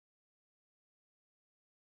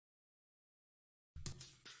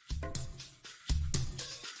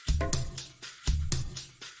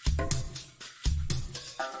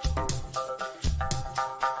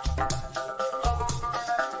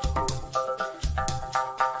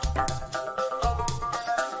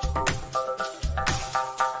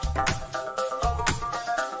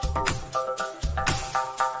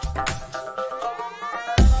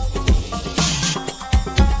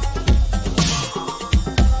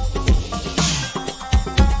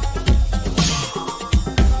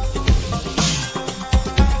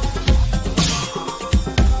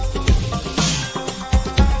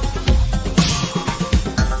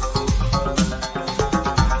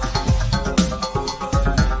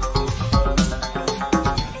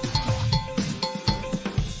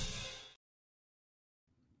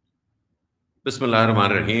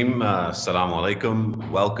Bismillahirrahmanirrahim. Assalamu alaikum.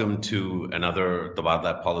 Welcome to another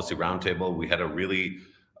Tabadlab Policy Roundtable. We had a really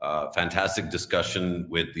fantastic discussion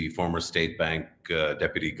with the former State Bank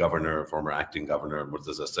Deputy Governor, former Acting Governor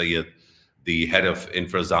Murtaza Sayyid, the head of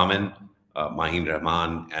Infrazamin, Mahin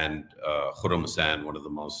Rahman, and Khurram Hussain, one of the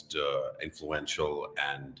most influential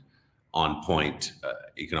and on-point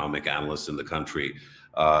economic analysts in the country.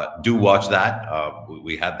 Do watch that.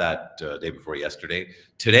 We had that day before yesterday.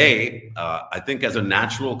 Today, I think as a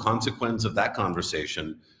natural consequence of that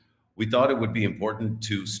conversation, we thought it would be important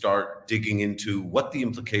to start digging into what the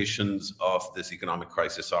implications of this economic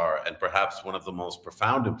crisis are. And perhaps one of the most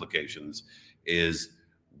profound implications is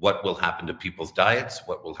what will happen to people's diets,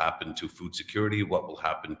 what will happen to food security, what will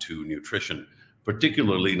happen to nutrition,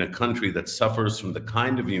 particularly in a country that suffers from the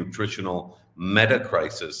kind of nutritional meta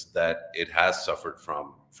crisis that it has suffered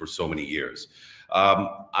from for so many years.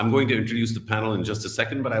 I'm going to introduce the panel in just a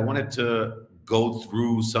second, but I wanted to go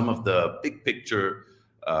through some of the big picture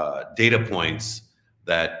data points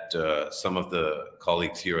that some of the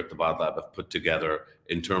colleagues here at the Tabadlab have put together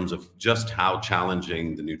in terms of just how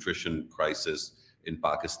challenging the nutrition crisis in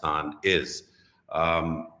Pakistan is.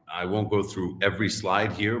 I won't go through every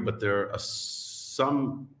slide here, but there are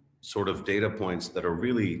some sort of data points that are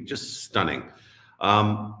really just stunning.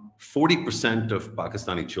 40% of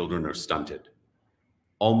Pakistani children are stunted.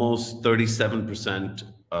 Almost 37%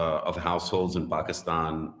 of households in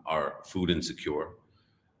Pakistan are food insecure.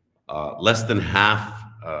 Less than half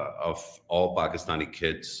of all Pakistani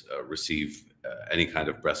kids receive any kind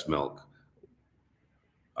of breast milk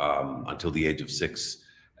until the age of 6.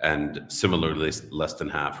 And similarly, less than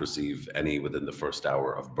half receive any within the first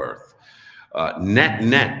hour of birth.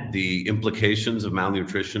 Net, the implications of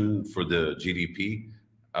malnutrition for the GDP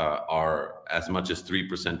are as much as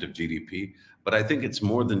 3% of GDP. But I think it's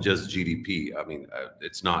more than just GDP. I mean,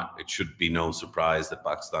 it's not. It should be no surprise that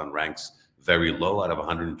Pakistan ranks very low out of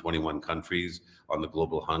 121 countries on the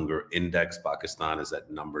Global Hunger Index. Pakistan is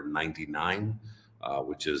at number 99,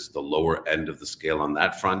 which is the lower end of the scale on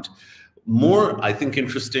that front. More, I think,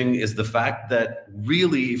 interesting is the fact that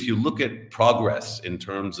really, if you look at progress in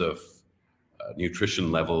terms of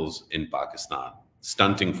nutrition levels in Pakistan,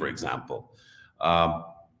 stunting, for example,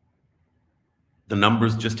 the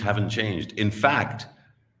numbers just haven't changed. In fact,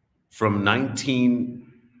 from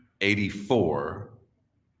 1984,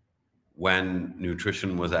 when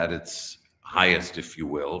nutrition was at its highest, if you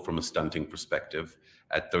will, from a stunting perspective,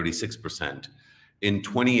 at 36%, in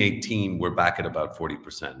 2018, we're back at about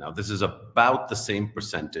 40%. Now, this is about the same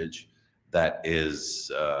percentage that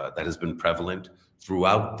has been prevalent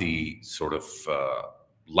throughout the sort of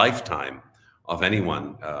lifetime of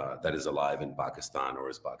anyone that is alive in Pakistan or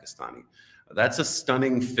is Pakistani. That's a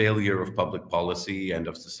stunning failure of public policy and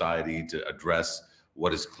of society to address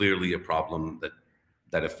what is clearly a problem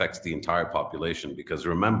that affects the entire population. Because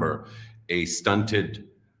remember, a stunted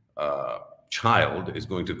child is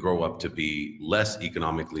going to grow up to be less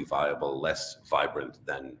economically viable, less vibrant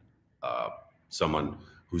than someone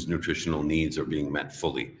whose nutritional needs are being met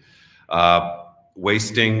fully.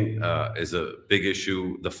 Wasting is a big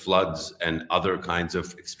issue. The floods and other kinds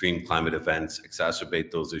of extreme climate events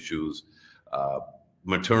exacerbate those issues.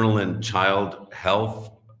 Maternal and child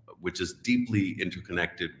health, which is deeply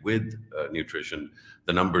interconnected with nutrition.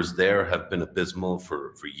 The numbers there have been abysmal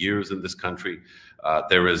for years in this country.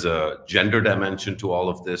 There is a gender dimension to all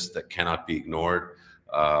of this that cannot be ignored.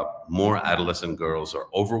 More adolescent girls are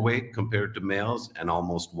overweight compared to males, and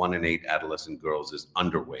almost 1 in 8 adolescent girls is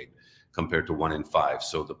underweight compared to 1 in 5.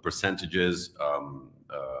 So the percentages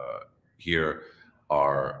here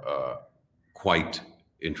are quite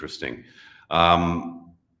interesting.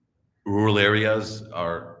 Rural areas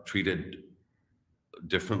are treated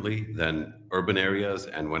differently than urban areas,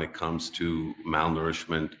 and when it comes to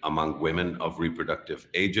malnourishment among women of reproductive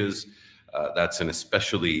ages, that's an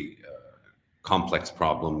especially complex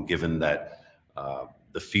problem, given that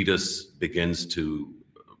the fetus begins to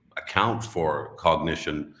account for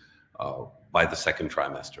cognition by the second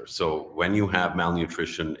trimester. So when you have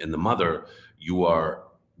malnutrition in the mother, you are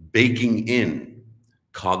baking in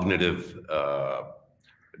cognitive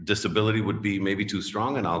disability would be maybe too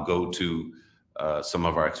strong, and I'll go to some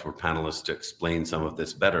of our expert panelists to explain some of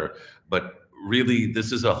this better. But really,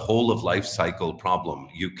 this is a whole of life cycle problem.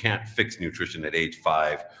 You can't fix nutrition at age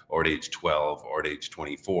 5 or at age 12 or at age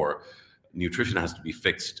 24. Nutrition has to be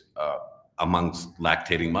fixed amongst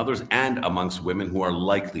lactating mothers and amongst women who are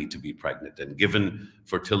likely to be pregnant. And given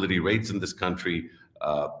fertility rates in this country,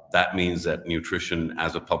 that means that nutrition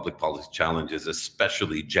as a public policy challenge is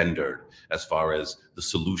especially gendered as far as the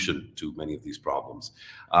solution to many of these problems.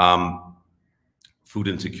 food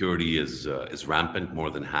insecurity is rampant. More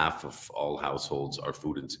than half of all households are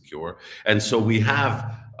food insecure, and so we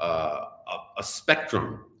have a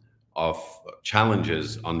spectrum of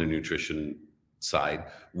challenges on the nutrition side,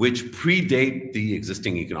 which predate the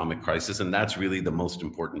existing economic crisis, and that's really the most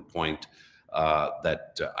important point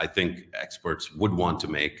that I think experts would want to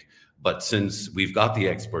make. But since we've got the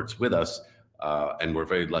experts with us, and we're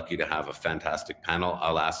very lucky to have a fantastic panel,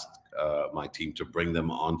 I'll ask my team to bring them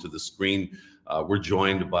onto the screen. We're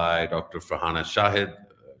joined by Dr. Farhana Shahid.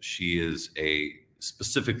 She is a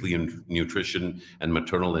specifically in nutrition and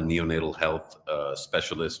maternal and neonatal health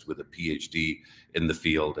specialist with a PhD in the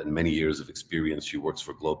field and many years of experience. She works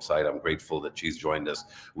for Globesite. I'm grateful that she's joined us.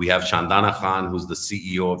 We have Shandana Khan, who's the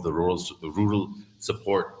CEO of the Rural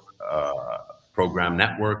Support Program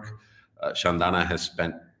Network. Shandana has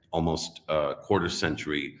spent almost a quarter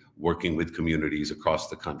century working with communities across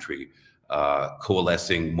the country,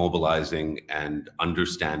 coalescing, mobilizing, and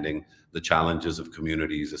understanding the challenges of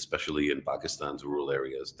communities, especially in Pakistan's rural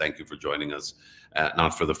areas. Thank you for joining us.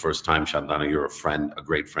 Not for the first time, Shandana, you're a friend, a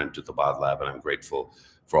great friend to Tabadlab, and I'm grateful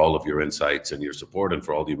for all of your insights and your support and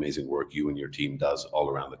for all the amazing work you and your team does all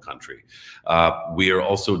around the country. We are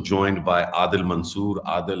also joined by Adil Mansoor.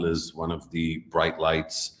 Adil is one of the bright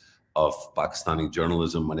lights of Pakistani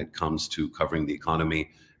journalism when it comes to covering the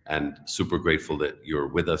economy, and super grateful that you're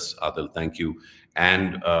with us, Adil. Thank you.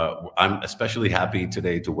 And I'm especially happy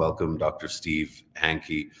today to welcome Dr. Steve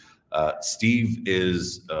Hanke. Steve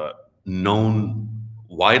is known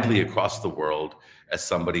widely across the world as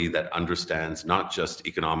somebody that understands not just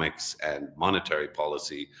economics and monetary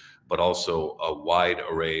policy, but also a wide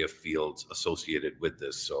array of fields associated with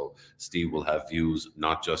this. So Steve will have views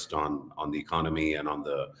not just on the economy and on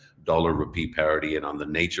the dollar rupee parity and on the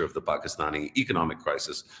nature of the Pakistani economic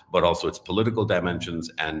crisis, but also its political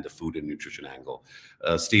dimensions and the food and nutrition angle.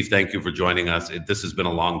 Steve, thank you for joining us. This has been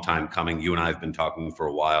a long time coming. You and I have been talking for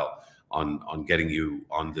a while on getting you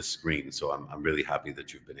on this screen. So I'm really happy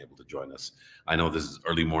that you've been able to join us. I know this is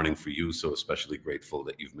early morning for you, so especially grateful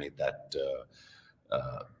that you've made that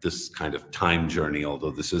this kind of time journey,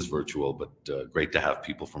 although this is virtual, but great to have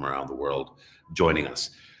people from around the world joining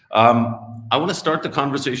us. I want to start the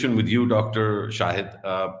conversation with you, Dr. Shahid.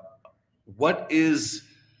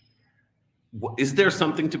 Is there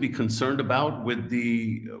something to be concerned about with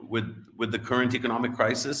the current economic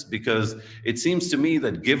crisis? Because it seems to me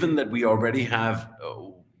that given that we already have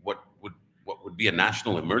what would be a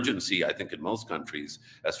national emergency, I think in most countries,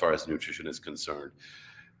 as far as nutrition is concerned,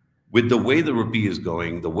 with the way the rupee is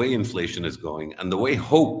going, the way inflation is going, and the way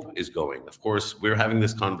hope is going. Of course, we're having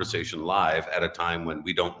this conversation live at a time when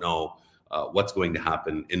we don't know what's going to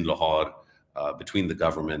happen in Lahore between the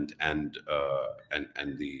government and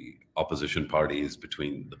the opposition parties,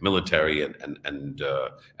 between the military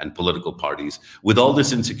and political parties. With all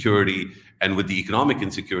this insecurity and with the economic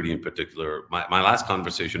insecurity in particular, my last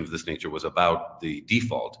conversation of this nature was about the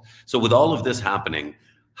default. So with all of this happening,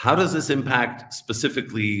 how does this impact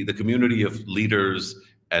specifically the community of leaders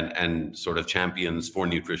and sort of champions for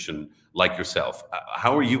nutrition like yourself?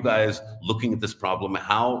 How are you guys looking at this problem?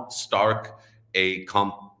 How stark a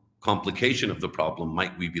complication of the problem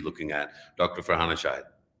might we be looking at? Dr. Farhana Shahid.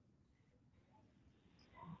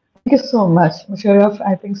 Thank you so much, Musharraf.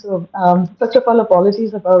 I think so. First of all,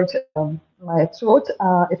 apologies about my throat.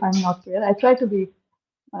 If I'm not clear, I try to be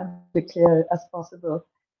as clear as possible.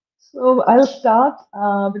 So I'll start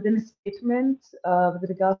with a statement with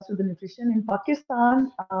regards to the nutrition. In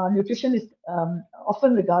Pakistan, nutrition is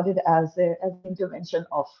often regarded as an intervention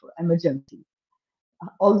of emergency.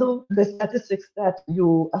 Although the statistics that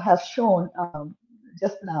you have shown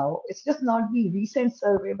just now, it's just not the recent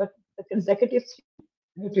survey, but the consecutive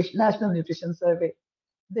National Nutrition Survey.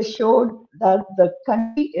 They showed that the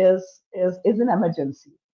country is an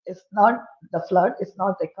emergency. It's not the flood, it's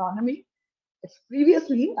not the economy. It's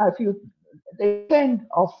previously, if you the trend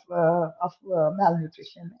of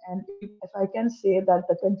malnutrition, and if I can say that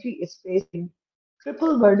the country is facing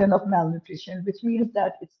triple burden of malnutrition, which means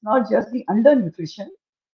that it's not just the undernutrition,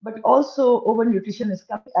 but also overnutrition is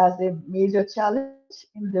coming as a major challenge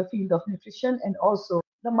in the field of nutrition, and also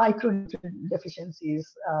the micronutrient deficiencies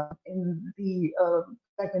in the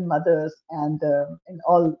pregnant mothers and in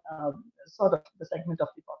all sort of the segment of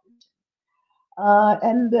the population.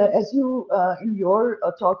 And as you in your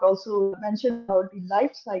talk also mentioned about the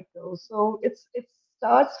life cycle, so it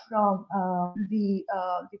starts from the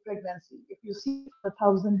pregnancy. If you see the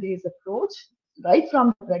 1,000 days approach, right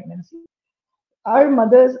from the pregnancy, our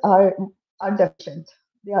mothers are deficient.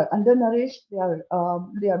 They are undernourished. They are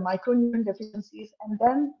micronutrient deficiencies, and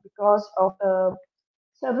then because of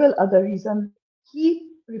several other reasons, keep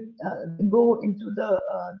go into the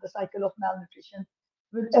cycle of malnutrition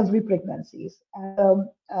with every pregnancies. And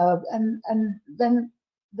when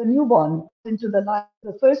the newborn into the life,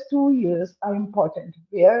 the first 2 years are important,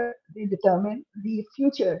 where they determine the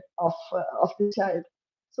future of the child.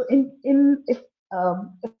 So if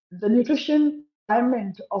the nutrition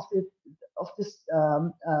requirement of the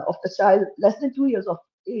child less than 2 years of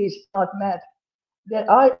age not met, there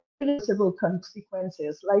are irreversible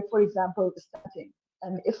consequences, like, for example, stunting.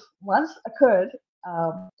 And if once occurred,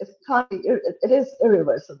 it can't be, it is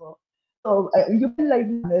irreversible. So you can like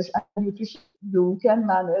manage nutrition, you can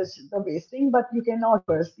manage the wasting, but you cannot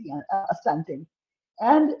reverse the stunting.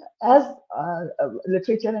 And as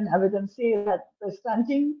literature and evidence say that the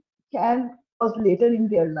stunting can cause later in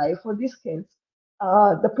their life for these kids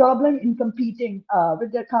the problem in competing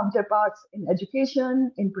with their counterparts in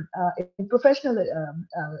education, in professional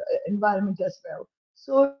environment as well.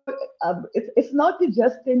 So it's not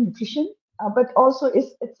just in nutrition, but also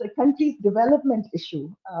it's a country's development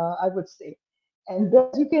issue, I would say. And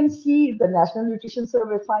as you can see, the National Nutrition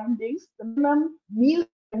Survey findings, the minimum meal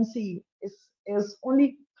frequency is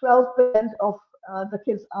only 12% of the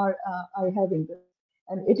kids are having this,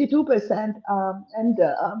 and 82%, and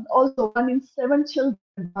also 1 in 7 children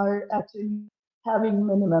are actually having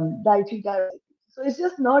minimum dietary diversity. So it's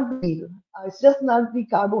just not the meal, it's just not the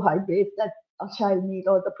carbohydrate that a child need,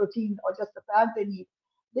 or the protein, or just the fat they need.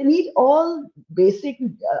 They need all basic,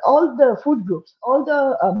 all the food groups, all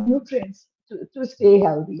the nutrients to stay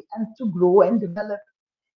healthy and to grow and develop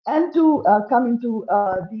and to come into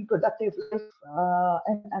the productive life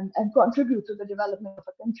and contribute to the development of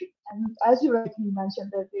a country. And as you rightly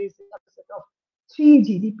mentioned, that there is a deficit of 3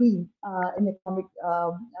 GDP in economic,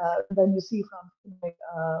 when you see from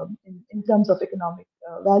in terms of economic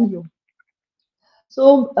value.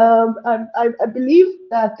 So I believe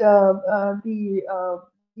that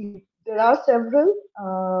there are several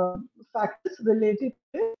factors related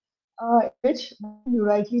to it, which you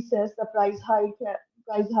rightly says the price hike,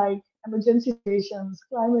 emergency situations,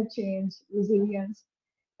 climate change, resilience,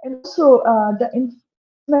 and also the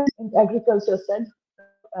investment in agriculture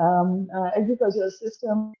agricultural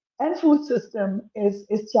system and food system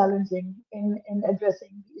is challenging in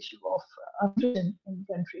addressing the issue of nutrition in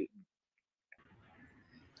the country.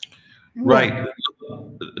 Right.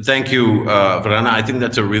 Thank you, Farhana. I think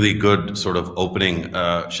that's a really good sort of opening.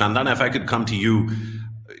 Shandana, if I could come to you.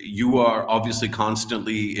 You are obviously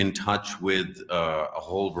constantly in touch with a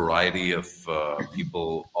whole variety of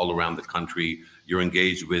people all around the country. You're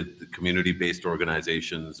engaged with community-based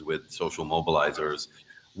organizations, with social mobilizers.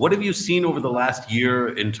 What have you seen over the last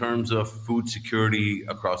year in terms of food security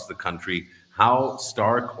across the country? How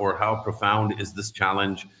stark or how profound is this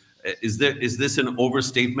challenge? Is this an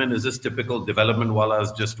overstatement? Is this typical development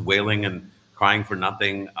wallas just wailing and crying for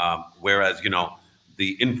nothing? Whereas, you know,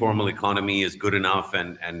 the informal economy is good enough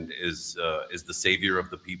and is the savior of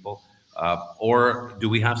the people? Or do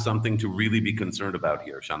we have something to really be concerned about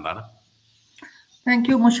here, Shandana? Thank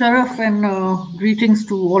you, Musharraf, and greetings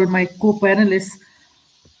to all my co-panelists.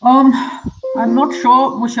 I'm not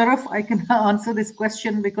sure, Musharraf, I can answer this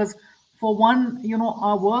question because, for one, you know,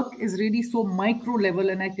 our work is really so micro level,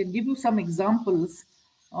 and I can give you some examples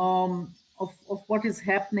of what is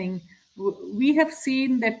happening. We have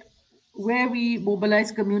seen that where we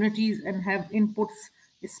mobilize communities and have inputs,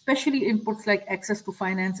 especially inputs like access to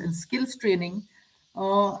finance and skills training,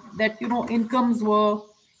 that, you know, incomes were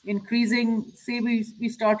increasing. Say we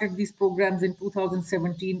started these programs in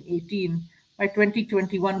 2017-18. By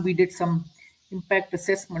 2021, we did some impact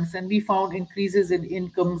assessments, and we found increases in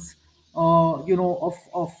incomes, you know,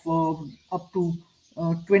 of up to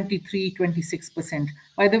 23-26%.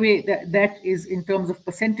 By the way, that is, in terms of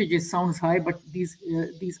percentages, sounds high, but these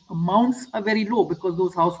amounts are very low because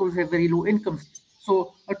those households have very low incomes.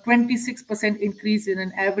 So a 26% increase in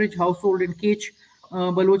an average household in KP,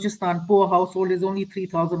 Balochistan, poor household, is only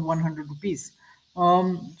 3,100 rupees.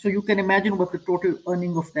 So you can imagine what the total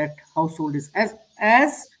earning of that household is.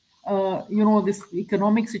 As you know, this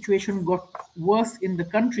economic situation got worse in the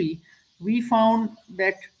country, we found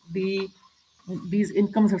that these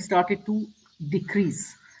incomes have started to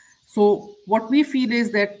decrease. So what we feel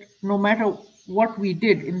is that no matter what we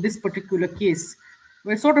did in this particular case,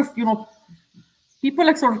 we're sort of, you know, people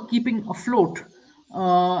are sort of keeping afloat,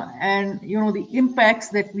 and, you know, the impacts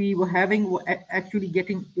that we were having were actually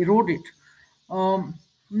getting eroded.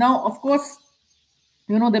 Now, of course,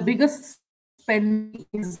 you know, the biggest spending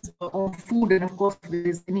is on food, and of course, if there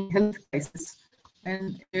is any health crisis.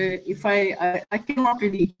 And if I cannot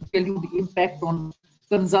really tell you the impact on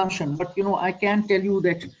consumption, but, you know, I can tell you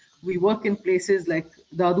that we work in places like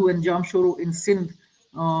Dadu and Jamshoro in Sindh,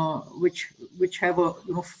 which have a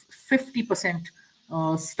 50%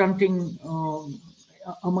 stunting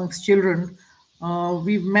amongst children.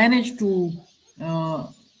 We've managed to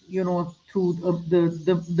through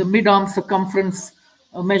the mid-arm circumference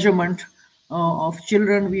measurement of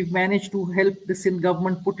children, we've managed to help the Sindh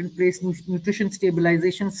government put in place nutrition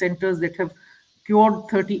stabilization centers that have cured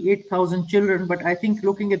 38,000 children. But I think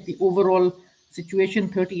looking at the overall situation,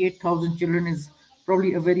 38,000 children is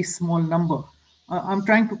probably a very small number. I'm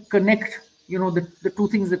trying to connect, the two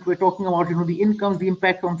things that we're talking about, the incomes, the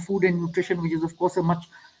impact on food and nutrition, which is of course a much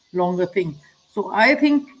longer thing. So I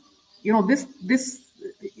think, this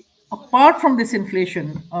apart from this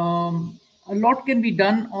inflation, a lot can be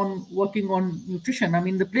done on working on nutrition. I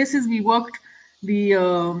mean, the places we worked, the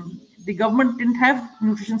government didn't have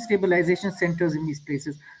nutrition stabilization centers in these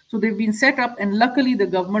places. So they've been set up, and luckily the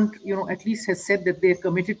government, at least has said that they're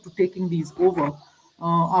committed to taking these over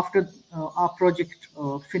after our project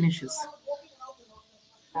finishes.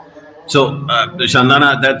 So,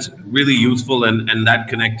 Shandana, that's really useful, and that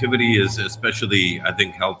connectivity is especially, I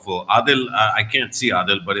think, helpful. Adil, I can't see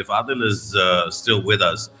Adil, but if Adil is still with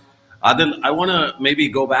us, Adil, I want to maybe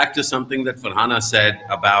go back to something that Farhana said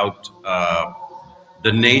about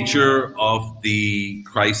the nature of the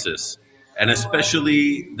crisis, and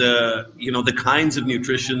especially the kinds of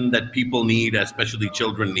nutrition that people need, especially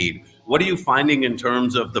children need. What are you finding in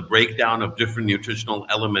terms of the breakdown of different nutritional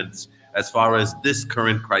elements as far as this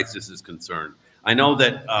current crisis is concerned? I know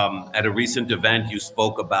that at a recent event you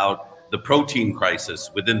spoke about the protein crisis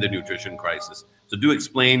within the nutrition crisis. So do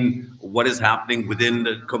explain what is happening within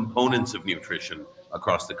the components of nutrition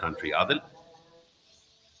across the country. Adil?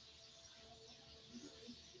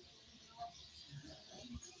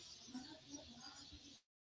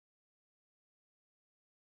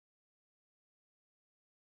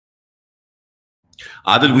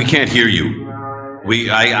 Adil, we can't hear you.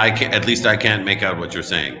 I can't, at least I can't make out what you're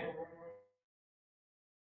saying.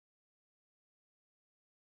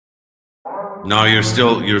 No, you're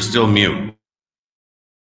still mute.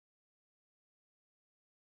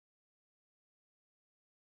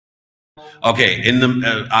 Okay, in the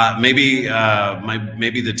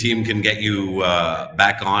maybe the team can get you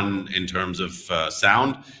back on in terms of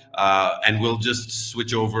sound, and we'll just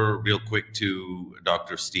switch over real quick to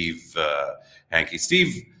Dr. Steve Hanke.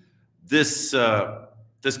 Steve, this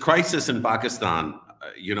this crisis in Pakistan,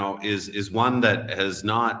 is one that has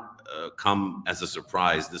not come as a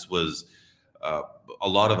surprise. This was a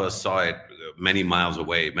lot of us saw it many miles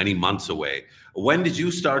away, many months away. When did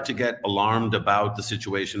you start to get alarmed about the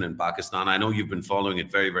situation in Pakistan? I know you've been following it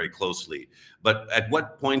very, very closely, but at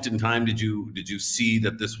what point in time did you see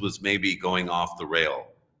that this was maybe going off the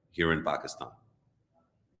rail here in Pakistan?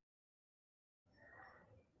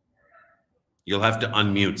 You'll have to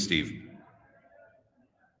unmute, Steve.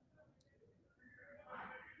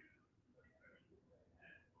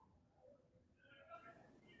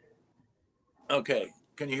 Okay,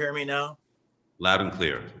 can you hear me now? Loud and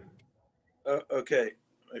clear. Okay,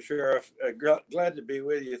 Sheriff, glad to be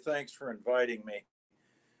with you. Thanks for inviting me.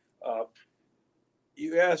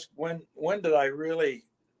 You asked when did I really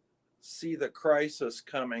see the crisis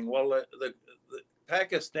coming? Well, the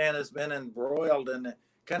Pakistan has been embroiled in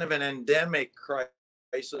kind of an endemic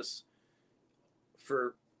crisis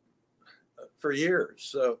for years.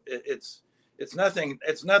 So it's nothing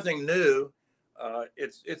new.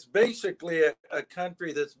 It's basically a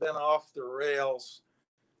country that's been off the rails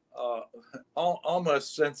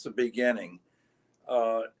almost since the beginning.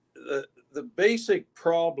 The basic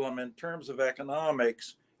problem in terms of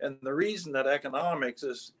economics, and the reason that economics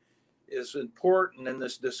is important in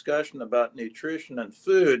this discussion about nutrition and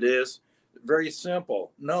food, is very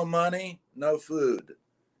simple: no money, no food.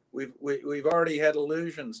 We've already had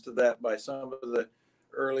allusions to that by some of the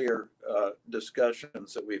earlier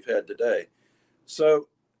discussions that we've had today. So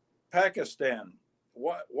Pakistan,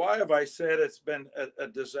 why have I said it's been a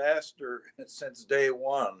disaster since day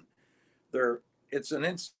one? It's an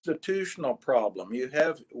institutional problem. You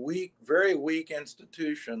have very weak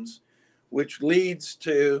institutions, which leads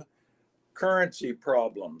to currency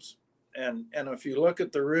problems. And if you look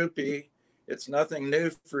at the rupee, it's nothing new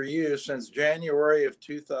for you. Since January of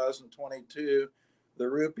 2022, the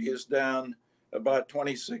rupee is down about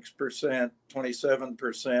 26%,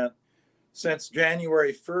 27%. Since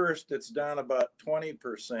January 1st, it's down about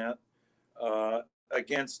 20%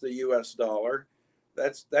 against the US dollar.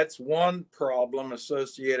 That's one problem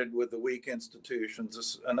associated with the weak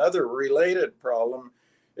institutions. Another related problem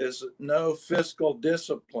is no fiscal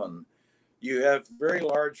discipline. You have very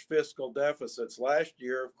large fiscal deficits. Last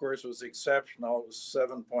year, of course, was exceptional. It was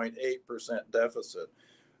 7.8% deficit.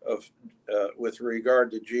 with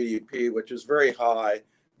regard to GDP, which is very high,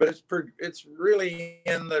 but it's really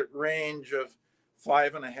in the range of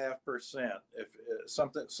 5.5%, if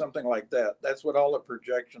something like that. That's what all the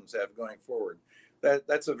projections have going forward.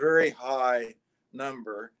 That's a very high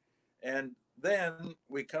number. And then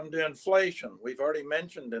we come to inflation. We've already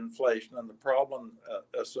mentioned inflation and the problem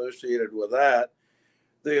associated with that.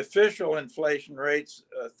 The official inflation rate's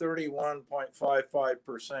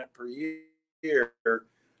 31.55% per year.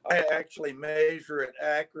 I actually measure it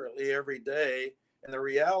accurately every day, and the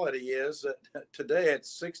reality is that today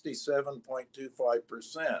it's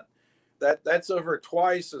 67.25%. That's over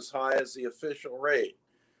twice as high as the official rate.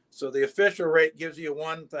 So the official rate gives you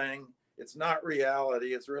one thing. It's not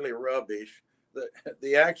reality. It's really rubbish.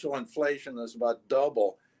 The actual inflation is about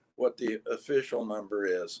double what the official number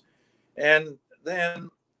is. And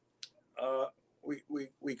then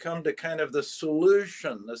we come to kind of the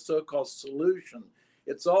solution, the so-called solution.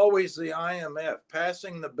 It's always the IMF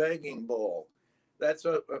passing the begging bowl. That's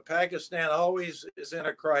Pakistan always is in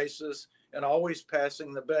a crisis and always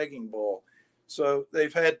passing the begging bowl. So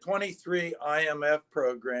they've had 23 IMF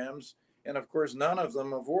programs, and of course, none of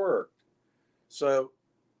them have worked. So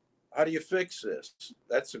how do you fix this?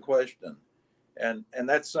 That's the question. And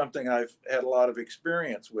that's something I've had a lot of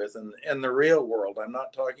experience with in the real world. I'm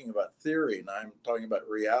not talking about theory, and I'm talking about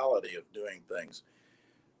reality of doing things.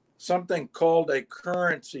 Something called a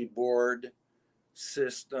currency board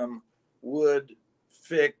system would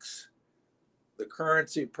fix the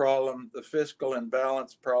currency problem, the fiscal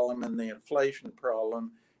imbalance problem, and the inflation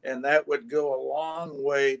problem. And that would go a long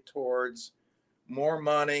way towards more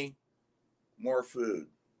money, more food,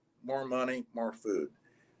 more money, more food,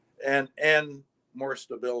 and more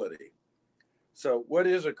stability. So what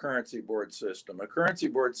is a currency board system? A currency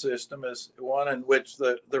board system is one in which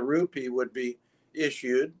the rupee would be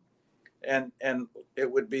issued, and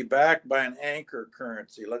it would be backed by an anchor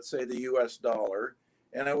currency, let's say the US dollar,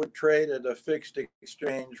 and it would trade at a fixed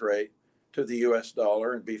exchange rate to the US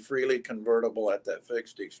dollar and be freely convertible at that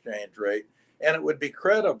fixed exchange rate. And it would be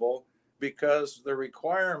credible because the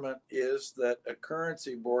requirement is that a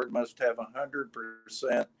currency board must have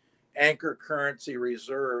 100% anchor currency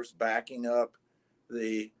reserves backing up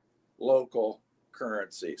the local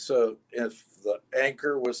currency. So if the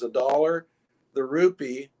anchor was the dollar, the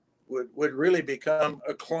rupee would really become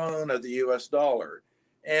a clone of the US dollar.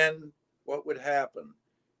 And what would happen?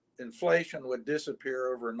 Inflation would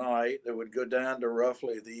disappear overnight. It would go down to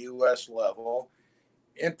roughly the US level.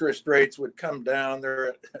 Interest rates would come down.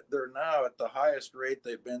 They're now at the highest rate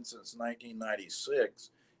they've been since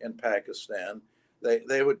 1996 in Pakistan.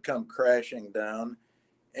 They would come crashing down,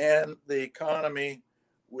 and the economy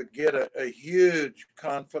would get a huge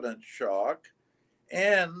confidence shock.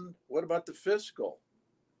 And what about the fiscal?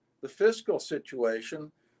 The fiscal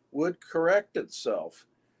situation would correct itself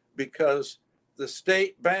because the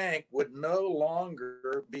state bank would no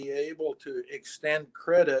longer be able to extend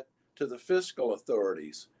credit to the fiscal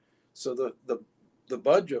authorities. So the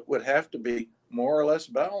budget would have to be more or less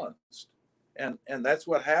balanced. And that's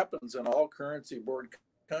what happens in all currency board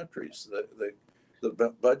countries.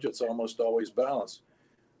 The budget's almost always balanced.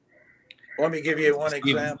 Let me give you one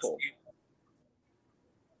example.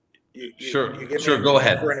 Sure, go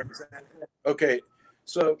ahead. Okay,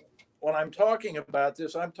 so when I'm talking about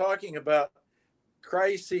this, I'm talking about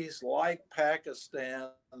crises like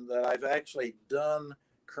Pakistan that I've actually done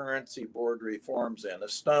currency board reforms in.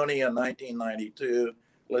 Estonia in 1992,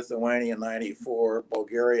 Lithuania in 94,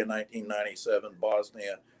 Bulgaria in 1997,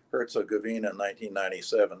 Bosnia, Herzegovina in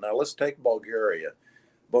 1997. Now let's take Bulgaria.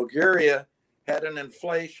 Bulgaria had an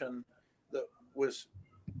inflation that was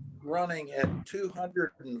running at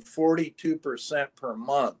 242% per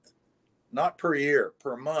month, not per year,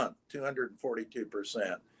 per month,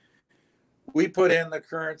 242%. We put in the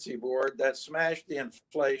currency board that smashed the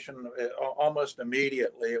inflation almost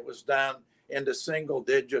immediately. It was down into single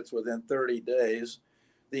digits within 30 days.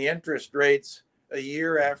 The interest rates a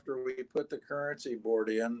year after we put the currency board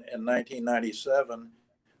in 1997,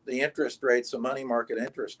 the interest rates, the money market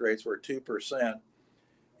interest rates were 2%.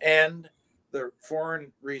 And the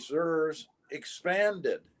foreign reserves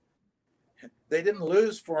expanded. They didn't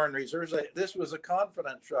lose foreign reserves. This was a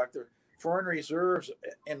confidence shock. The foreign reserves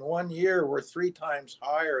in 1 year were 3 times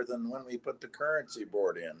higher than when we put the currency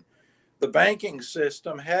board in. The banking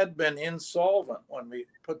system had been insolvent when we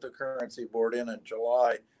put the currency board in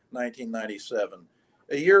July 1997.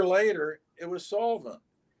 A year later, it was solvent.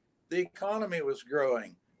 The economy was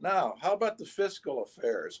growing. Now, how about the fiscal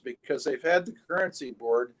affairs? Because they've had the currency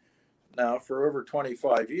board now for over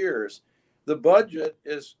 25 years. The budget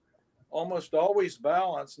is almost always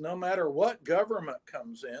balanced no matter what government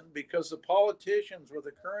comes in, because the politicians with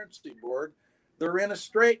the currency board, they're in a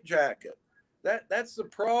straitjacket. That's the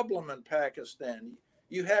problem in Pakistan.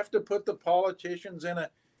 You have to put the politicians in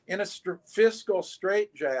a fiscal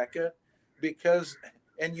straitjacket because,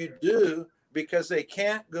 and you do, because they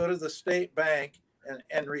can't go to the state bank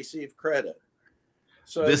and receive credit.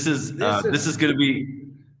 So this is going to be,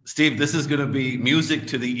 Steve, this is going to be music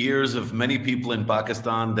to the ears of many people in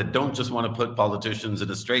Pakistan that don't just want to put politicians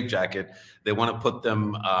in a straitjacket. They want to put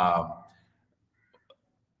them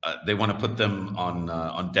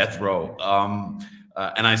on death row.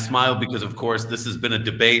 And I smile because, of course, this has been a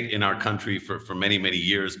debate in our country for many, many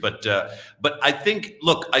years. But I think,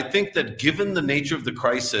 look, I think that given the nature of the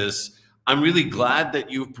crisis, I'm really glad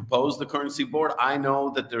that you've proposed the currency board. I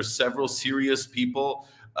know that there's several serious people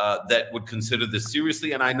that would consider this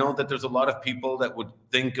seriously. And I know that there's a lot of people that would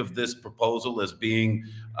think of this proposal as being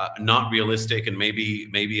not realistic and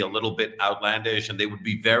maybe a little bit outlandish, and they would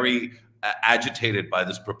be very agitated by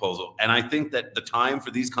this proposal. And I think that the time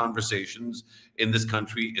for these conversations in this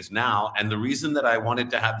country is now. And the reason that I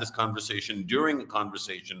wanted to have this conversation during a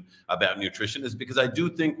conversation about nutrition is because I do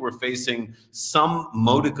think we're facing some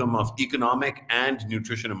modicum of economic and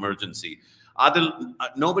nutrition emergency. Adil,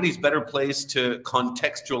 nobody's better placed to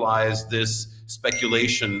contextualize this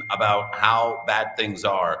speculation about how bad things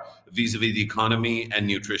are vis-a-vis the economy and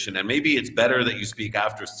nutrition. And maybe it's better that you speak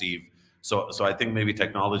after Steve. So I think maybe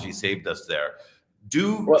technology saved us there.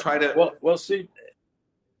 See,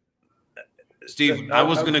 Steve, I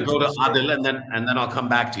was going to go to Adil and then I'll come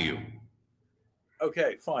back to you.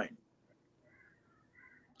 Okay, fine.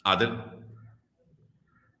 Adil?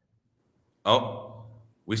 Oh,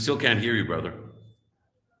 we still can't hear you, brother.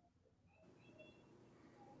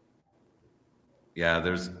 Yeah,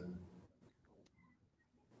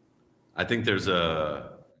 I think there's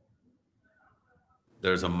a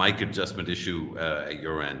mic adjustment issue at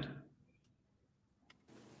your end.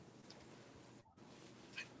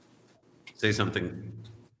 Say something,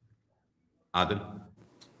 Adil.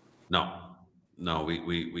 No,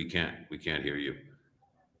 we can't hear you,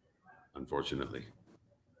 unfortunately.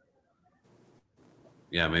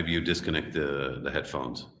 Yeah, maybe you disconnect the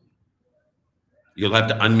headphones. You'll have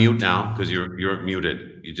to unmute now because you're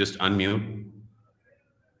muted. You just unmute.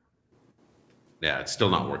 Yeah, it's still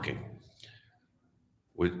not working,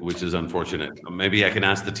 which is unfortunate. Maybe I can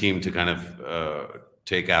ask the team to kind of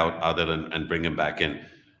take out Adil and bring him back in.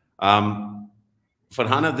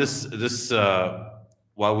 Farhana, this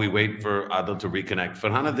while we wait for Adil to reconnect,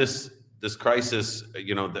 Farhana, this crisis,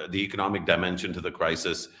 you know, the economic dimension to the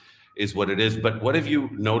crisis is what it is. But what have you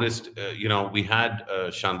noticed? You know, we had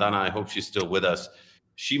Shandana, I hope she's still with us.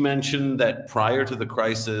 She mentioned that prior to the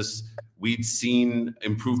crisis, we'd seen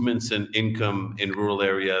improvements in income in rural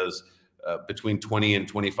areas between 20 and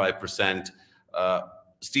 25%.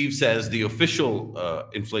 Steve says the official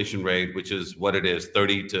inflation rate, which is what it is,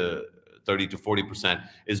 30 to 40%,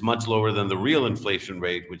 is much lower than the real inflation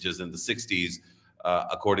rate, which is in the 60s,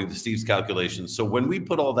 according to Steve's calculations. So when we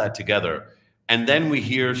put all that together, and then we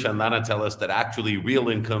hear Shandana tell us that actually real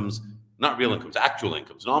incomes, not real incomes, actual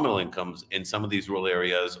incomes, nominal incomes in some of these rural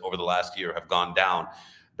areas over the last year have gone down.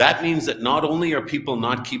 That means that not only are people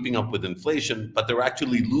not keeping up with inflation, but they're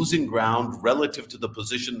actually losing ground relative to the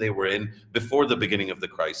position they were in before the beginning of the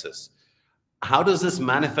crisis. How does this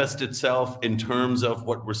manifest itself in terms of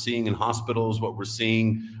what we're seeing in hospitals, what we're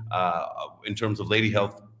seeing in terms of lady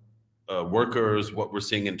health workers, what we're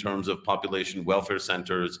seeing in terms of population welfare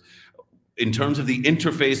centers, in terms of the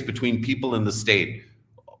interface between people and the state?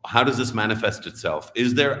 How does this manifest itself?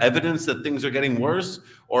 Is there evidence that things are getting worse,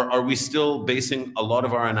 or are we still basing a lot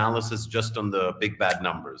of our analysis just on the big bad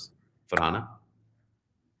numbers? Farhana,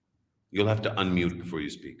 you'll have to unmute before you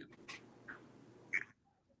speak.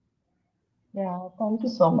 Yeah, thank you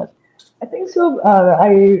so much. I think so.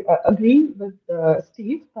 I agree with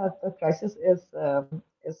Steve that the crisis is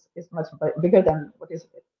much bigger than what is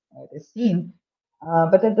it is seen.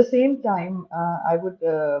 But at the same time, I would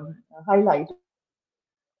highlight,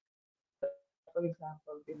 for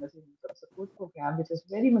example, the Muslim Income Support Program, which is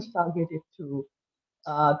very much targeted to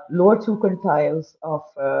lower two quintiles of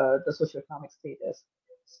the socioeconomic status.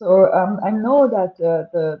 So I know that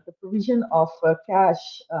the provision of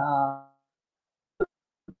cash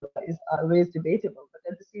is always debatable, but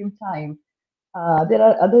at the same time, there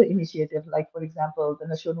are other initiatives, like, for example, the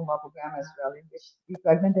Nashonuma program as well, in which the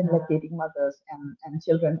pregnant and lactating mothers and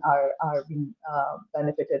children are being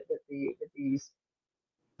benefited with these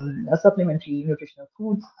supplementary nutritional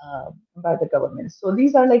foods by the government. So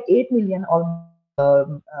these are like 8 million almost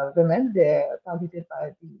women. They're targeted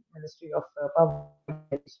by the Ministry of Poverty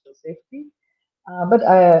and Social Safety. But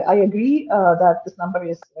I agree that this number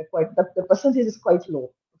is quite, the percentage is quite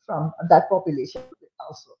low from that population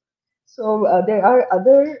also. So there are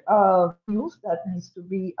other views that needs to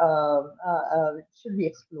be should be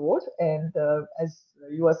explored. And as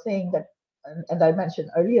you were saying that, and I mentioned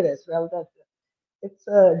earlier as well, that it's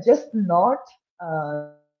just not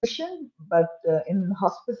nutrition, but in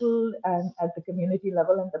hospital and at the community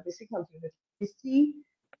level and the basic health unit, we see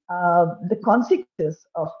the consequences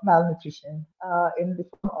of malnutrition in the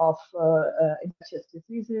form of infectious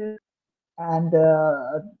diseases and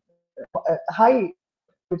high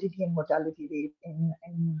morbidity and mortality rate in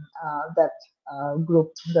that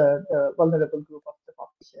group, the vulnerable group of the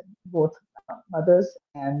population, both mothers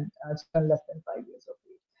and children less than 5 years of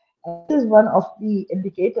age. And this is one of the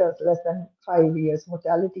indicators, less than 5 years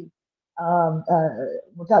mortality.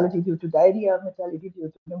 Mortality due to diarrhea, mortality due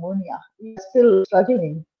to pneumonia. We are still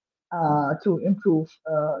struggling to improve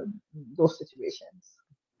those situations.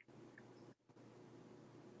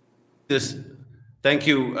 Thank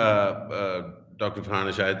you, Dr.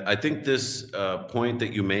 Farhanish. I think this point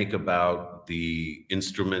that you make about the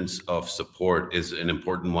instruments of support is an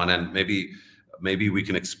important one, and maybe we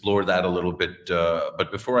can explore that a little bit.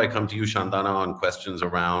 But before I come to you, Shandana, on questions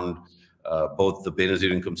around both the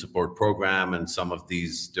Benazir Income Support Program and some of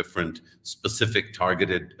these different specific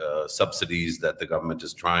targeted subsidies that the government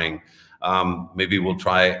is trying, maybe we'll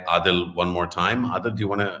try Adil one more time. Adil, do you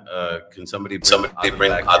want to, can somebody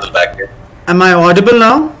bring Adil back here? Am I audible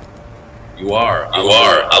now? You are.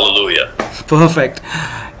 Hallelujah. Perfect.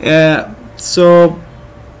 So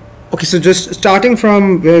just starting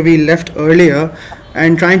from where we left earlier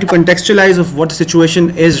and trying to contextualize of what the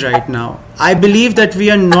situation is right now. I believe that we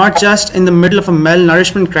are not just in the middle of a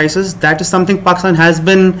malnourishment crisis. That is something Pakistan has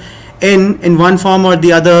been in one form or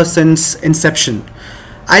the other since inception.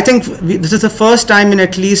 I think this is the first time in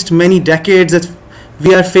at least many decades that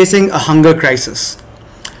we are facing a hunger crisis.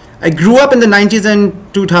 I grew up in the 90s and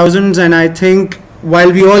 2000s, and I think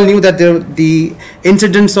while we all knew that the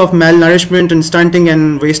incidence of malnourishment and stunting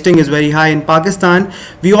and wasting is very high in Pakistan,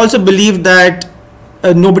 we also believe that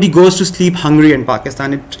nobody goes to sleep hungry in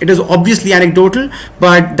Pakistan. It is obviously anecdotal,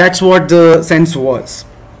 but that's what the sense was.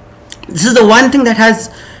 This is the one thing that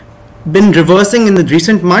has been reversing in the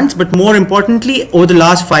recent months, but more importantly, over the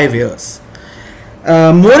last 5 years.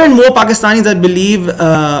 More and more Pakistanis, I believe,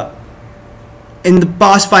 in the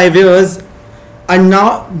past 5 years, are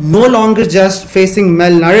now no longer just facing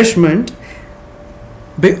malnourishment,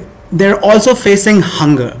 but they're also facing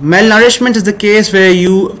hunger. Malnourishment is the case where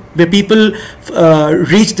people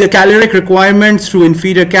reach their caloric requirements through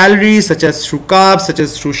inferior calories, such as through carbs, such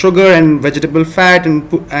as through sugar and vegetable fat and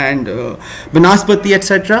banaspati,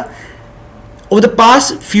 etc. Over the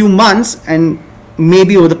past few months and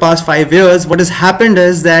maybe over the past 5 years, what has happened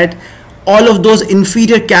is that all of those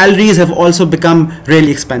inferior calories have also become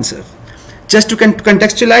really expensive. Just to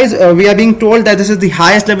contextualize, we are being told that this is the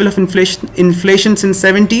highest level of inflation since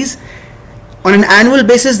 70s. On an annual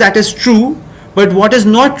basis, that is true. But what is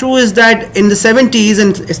not true is that in the 70s,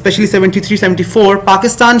 and especially 73, 74,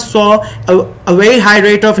 Pakistan saw a very high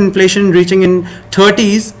rate of inflation reaching in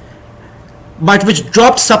 30s, but which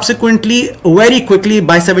dropped subsequently very quickly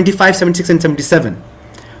by 75, 76, and 77.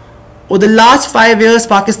 Over the last 5 years,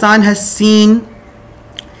 Pakistan has seen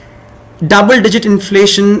double-digit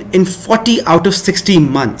inflation in 40 out of 60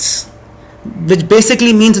 months, which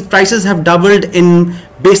basically means that prices have doubled in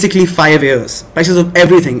basically 5 years, prices of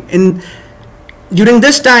everything. During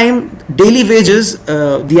this time, daily wages,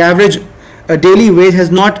 the average daily wage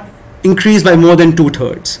has not increased by more than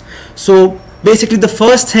 2/3. So basically the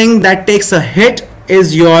first thing that takes a hit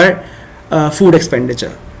is your food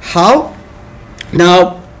expenditure. How?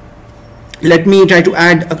 Now, let me try to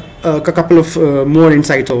add a couple of more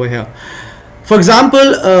insights over here. For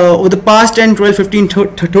example, over the past 10, 12, 15,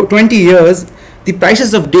 20 years, the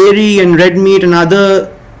prices of dairy and red meat and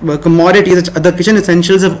other commodities, other kitchen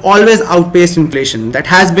essentials have always outpaced inflation. That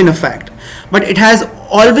has been a fact. But it has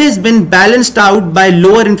always been balanced out by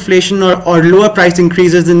lower inflation or lower price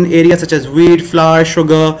increases in areas such as wheat, flour,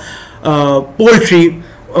 sugar, poultry,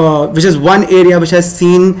 which is one area which has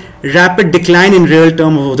seen rapid decline in real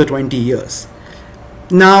term over the 20 years.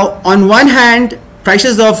 Now, on one hand,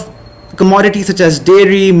 prices of commodities such as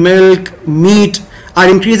dairy, milk, meat are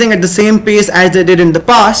increasing at the same pace as they did in the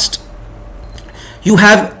past. You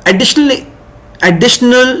have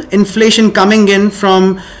additional inflation coming in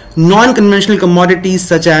from non-conventional commodities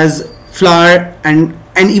such as flour and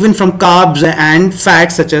even from carbs and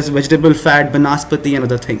fats such as vegetable fat, banaspati and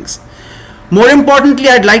other things. More importantly,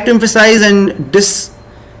 I'd like to emphasize and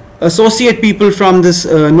disassociate people from this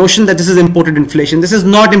notion that this is imported inflation. This is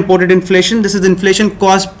not imported inflation. This is inflation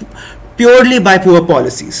caused purely by poor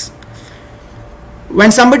policies.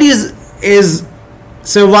 When somebody is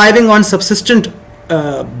surviving on subsistent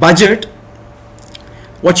budget,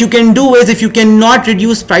 what you can do is, if you cannot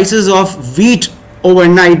reduce prices of wheat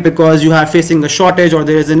overnight because you are facing a shortage, or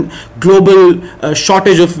there is a global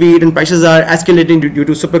shortage of wheat and prices are escalating due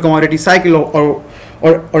to super commodity cycle or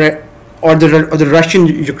the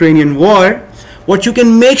Russian-Ukrainian war, what you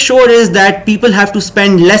can make sure is that people have to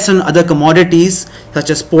spend less on other commodities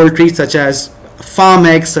such as poultry, such as farm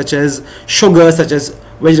eggs, such as sugar, such as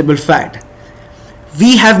vegetable fat.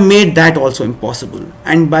 We have made that also impossible,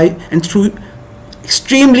 and through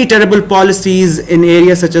extremely terrible policies in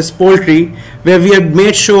areas such as poultry, where we have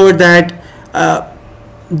made sure that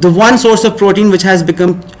the one source of protein which has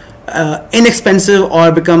become inexpensive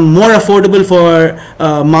or become more affordable for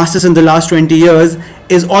masses in the last 20 years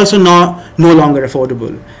is also no longer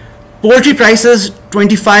affordable. Poultry prices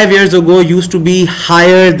 25 years ago used to be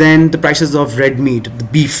higher than the prices of red meat, the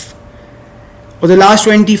beef. For the last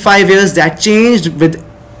 25 years, that changed with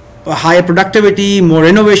higher productivity, more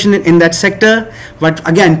innovation in that sector. But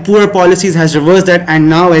again, poor policies has reversed that, and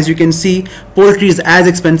now, as you can see, poultry is as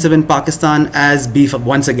expensive in Pakistan as beef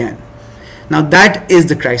once again. Now that is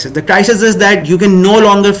the crisis. The crisis is that you can no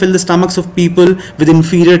longer fill the stomachs of people with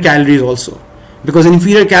inferior calories also, because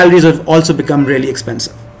inferior calories have also become really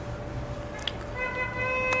expensive.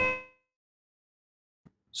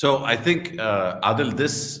 So I think, Adil,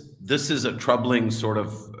 this is a troubling sort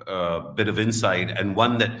of bit of insight, and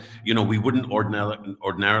one that, you know, we wouldn't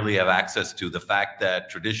ordinarily have access to. The fact that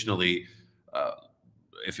traditionally,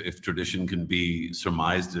 if tradition can be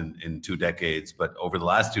surmised in 2 decades, but over the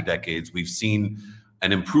last 2 decades, we've seen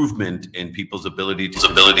an improvement in people's ability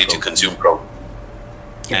to consume protein.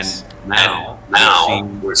 Yes. And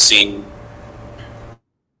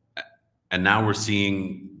now we're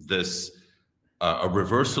seeing this a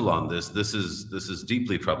reversal on this. This is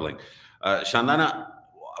deeply troubling. Shandana,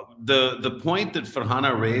 the point that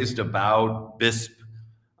Farhana raised about BISP,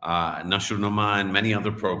 Nashrunama, and many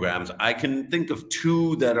other programs, I can think of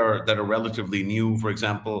 2 that are relatively new. For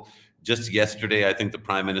example, just yesterday, I think the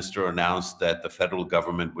Prime Minister announced that the federal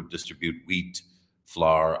government would distribute wheat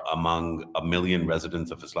flour among 1 million residents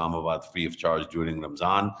of Islamabad free of charge during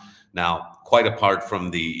Ramzan. Now, quite apart from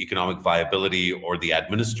the economic viability or the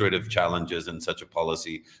administrative challenges in such a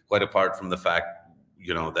policy, quite apart from the fact,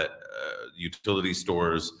 you know, that utility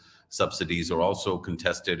stores subsidies are also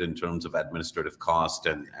contested in terms of administrative cost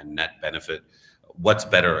and net benefit. What's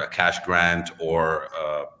better, a cash grant or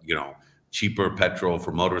you know, cheaper petrol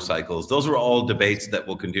for motorcycles? Those are all debates that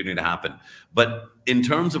will continue to happen. But in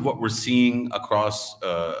terms of what we're seeing across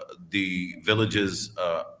the villages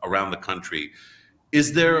around the country,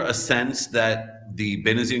 is there a sense that the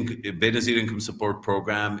Benazir Income Support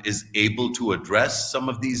Program is able to address some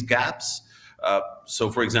of these gaps? So,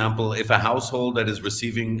 for example, if a household that is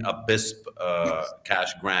receiving a BISP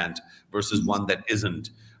cash grant versus one that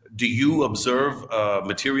isn't, do you observe a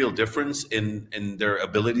material difference in their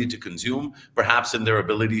ability to consume, perhaps in their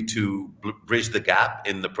ability to bridge the gap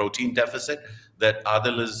in the protein deficit that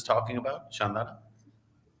Adil is talking about, Shandana?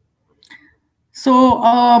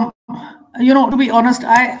 So, you know, to be honest,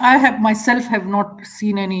 I have not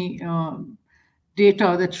seen any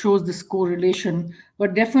data that shows this correlation,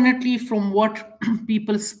 but definitely from what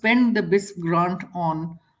people spend the BISP grant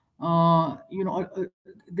on, you know,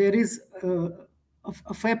 there is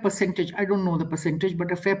a fair percentage, I don't know the percentage,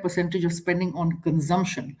 but a fair percentage of spending on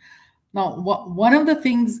consumption. Now, one of the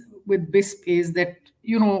things with BISP is that,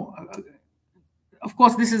 you know, of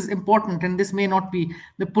course, this is important, and this may not be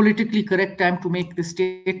the politically correct time to make this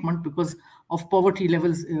statement because of poverty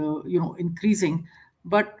levels, you know, increasing.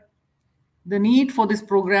 But the need for this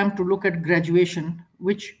program to look at graduation,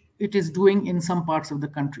 which it is doing in some parts of the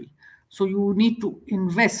country. So you need to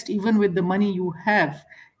invest, even with the money you have,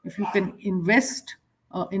 if you can invest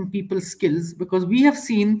in people's skills, because we have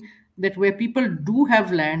seen that where people do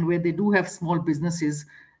have land, where they do have small businesses,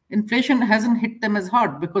 inflation hasn't hit them as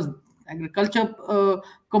hard because agriculture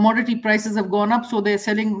commodity prices have gone up, so they're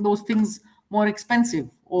selling those things more expensive,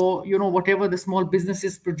 or, you know, whatever the small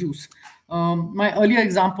businesses produce. My earlier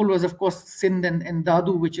example was, of course, Sindh and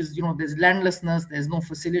Dadu, which is, you know, there's landlessness, there's no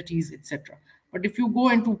facilities, etc. But if you go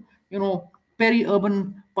into, you know,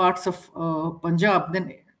 peri-urban parts of Punjab,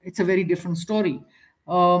 then it's a very different story.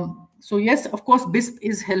 So yes, of course, BISP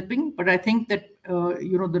is helping, but I think that,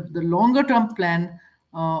 you know, the longer term plan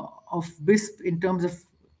of BISP in terms of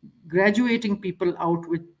graduating people out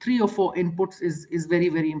with 3 or 4 inputs is very,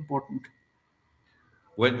 very important.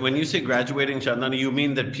 When you say graduating, Chandana, you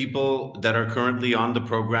mean that people that are currently on the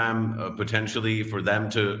program, potentially for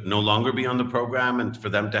them to no longer be on the program and for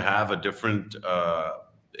them to have a different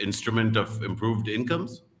instrument of improved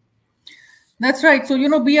incomes? That's right. So,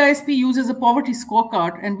 BISP uses a poverty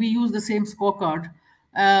scorecard, and we use the same scorecard.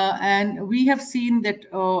 And we have seen that,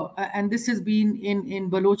 and this has been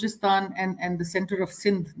in Balochistan and the center of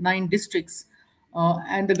Sindh, 9 districts.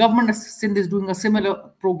 And the government of Sindh is doing a similar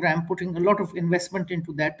program, putting a lot of investment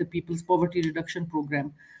into that, the People's Poverty Reduction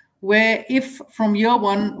Program, where if from year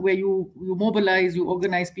one, where you mobilize, you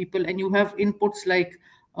organize people, and you have inputs like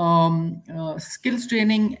skills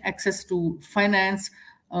training, access to finance,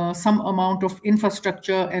 some amount of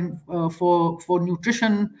infrastructure, and for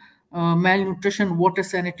nutrition, malnutrition, water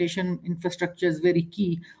sanitation infrastructure is very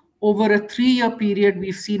key. Over a 3-year period,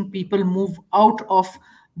 we've seen people move out of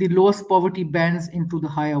the lowest poverty bands into the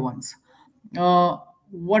higher ones.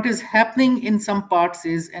 What is happening in some parts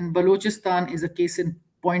is, and Balochistan is a case in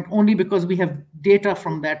point only because we have data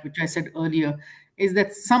from that, which I said earlier, is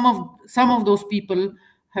that some of those people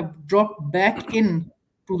have dropped back in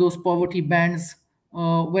to those poverty bands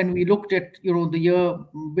when we looked at the year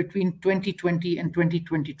between 2020 and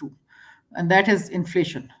 2022, and that is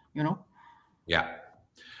inflation. Yeah,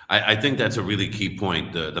 I think that's a really key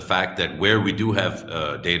point. The fact that where we do have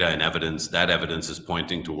data and evidence, that evidence is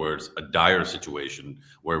pointing towards a dire situation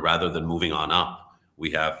where rather than moving on up,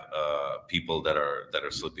 we have people that are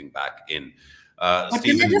slipping back in. But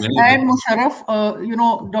Stephen, can I just add,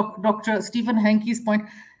 Musharraf, Dr. Stephen Hanke's point?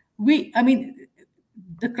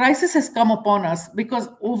 The crisis has come upon us because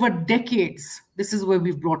over decades, this is where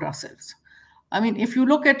we've brought ourselves. If you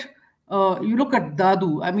look at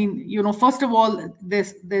Dadu, first of all,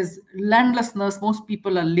 there's landlessness. Most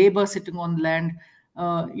people are labor sitting on land.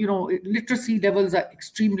 Literacy levels are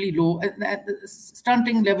extremely low.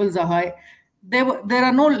 Stunting levels are high. There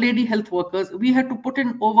are no lady health workers. We had to put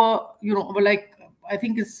in over, I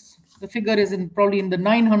think the figure is probably in the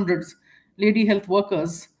 900s lady health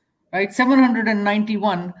workers, right?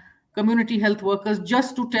 791 community health workers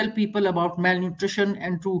just to tell people about malnutrition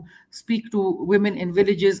and to speak to women in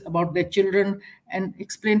villages about their children and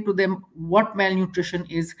explain to them what malnutrition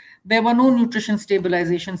is. There were no nutrition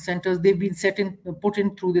stabilization centers. They've been put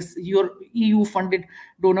in through this EU-funded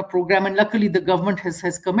donor program, and luckily the government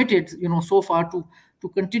has committed, so far to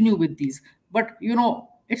continue with these. But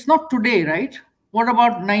it's not today, right? What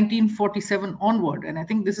about 1947 onward? And I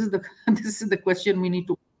think this is the question we need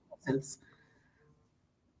to ask ourselves.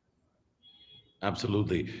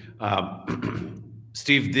 Absolutely.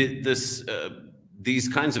 Steve, these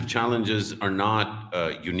kinds of challenges are not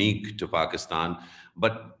unique to Pakistan,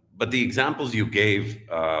 but the examples you gave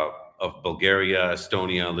of Bulgaria,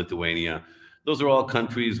 Estonia, Lithuania, those are all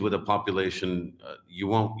countries with a population, you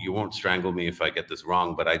won't strangle me if I get this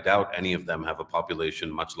wrong, but I doubt any of them have a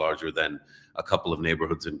population much larger than a couple of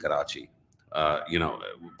neighborhoods in Karachi.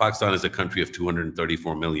 Pakistan is a country of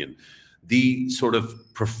 234 million. The sort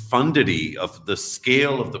of profundity of the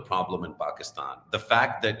scale of the problem in Pakistan, the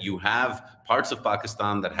fact that you have parts of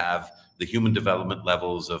Pakistan that have the human development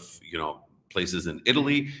levels of, places in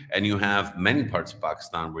Italy, and you have many parts of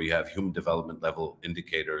Pakistan where you have human development level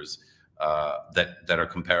indicators that are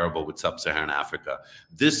comparable with sub-Saharan Africa.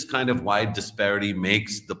 This kind of wide disparity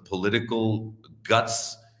makes the political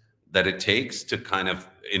guts that it takes to kind of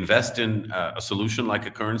invest in a solution like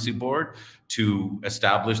a currency board to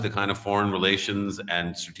establish the kind of foreign relations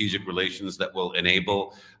and strategic relations that will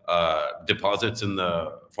enable deposits in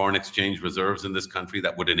the foreign exchange reserves in this country,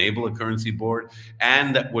 that would enable a currency board,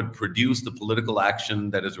 and that would produce the political action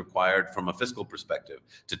that is required from a fiscal perspective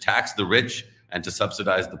to tax the rich and to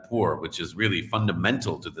subsidize the poor, which is really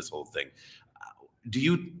fundamental to this whole thing. Do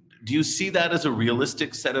you see that as a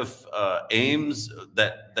realistic set of aims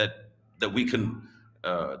that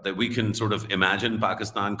we can sort of imagine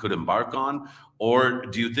Pakistan could embark on? Or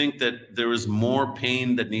do you think that there is more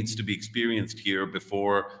pain that needs to be experienced here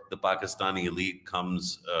before the Pakistani elite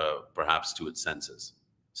comes perhaps to its senses?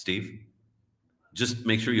 Steve, just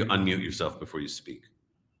make sure you unmute yourself before you speak.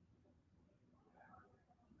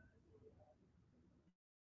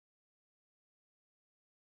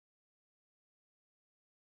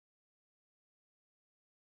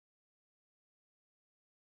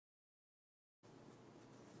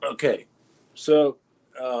 Okay, so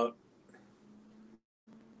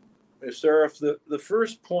Sarif, the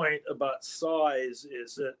first point about size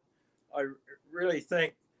is that I really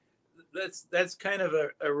think that's kind of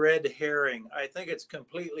a red herring. I think it's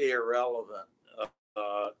completely irrelevant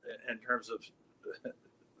in terms of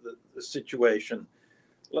the situation.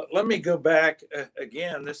 Let me go back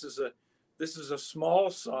again. This is a small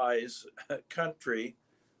size country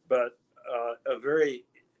but a very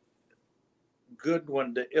good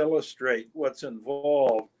one to illustrate what's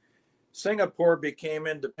involved. Singapore became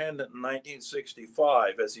independent in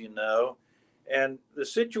 1965, as you know, and the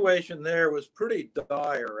situation there was pretty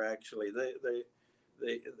dire, actually.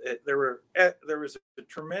 There was a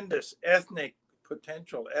tremendous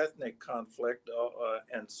potential ethnic conflict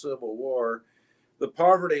and civil war. The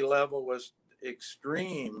poverty level was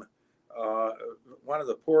extreme, one of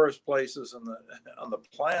the poorest places on the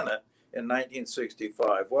planet in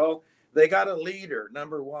 1965. Well, they got a leader,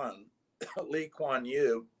 number one, Lee Kuan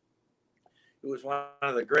Yew, who was one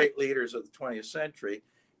of the great leaders of the 20th century.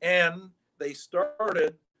 And they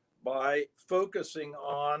started by focusing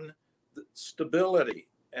on stability.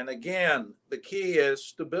 And again, the key is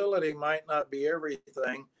stability might not be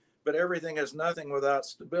everything, but everything is nothing without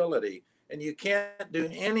stability. And you can't do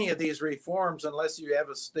any of these reforms unless you have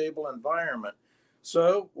a stable environment.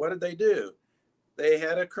 So what did they do? They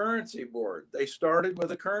had a currency board. They started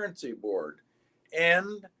with a currency board.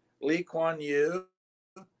 And Lee Kuan Yew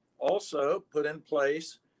also put in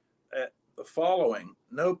place the following: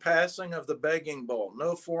 no passing of the begging bowl.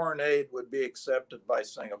 No foreign aid would be accepted by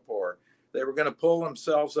Singapore. They were going to pull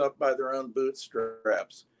themselves up by their own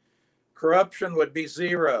bootstraps. Corruption would be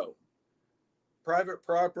zero. Private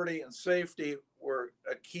property and safety were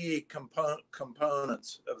a key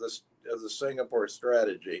components of the Singapore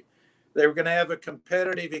strategy. They were going to have a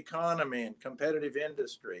competitive economy and competitive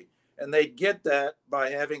industry, and they'd get that by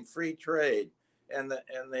having free trade and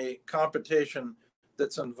the competition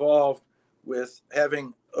that's involved with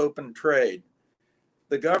having open trade.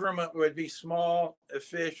 The government would be small,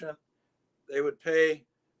 efficient. They would pay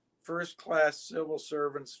first-class civil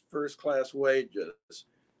servants first-class wages.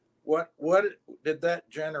 What did that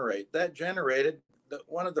generate? That generated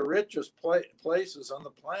one of the richest places on the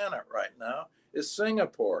planet right now is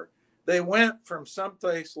Singapore. They went from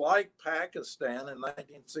someplace like Pakistan in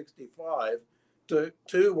 1965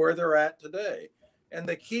 to where they're at today. And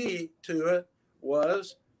the key to it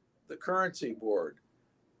was the currency board.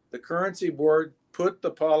 The currency board put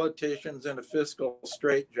the politicians in a fiscal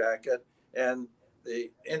straitjacket, and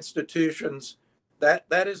the institutions,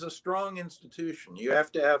 that is a strong institution. You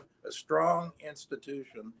have to have a strong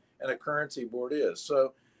institution, and a currency board is.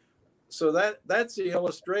 So that's the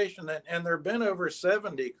illustration. And there have been over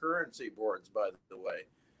 70 currency boards, by the way.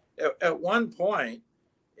 At one point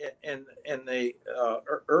in the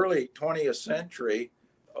early 20th century,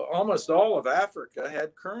 almost all of Africa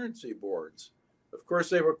had currency boards. Of course,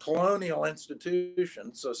 they were colonial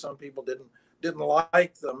institutions, so some people didn't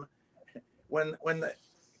like them. When the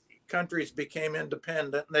countries became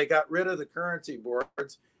independent, and they got rid of the currency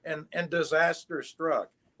boards, and disaster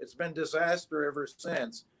struck. It's been disaster ever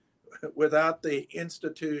since, without the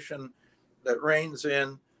institution that reins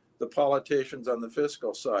in the politicians on the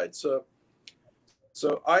fiscal side. So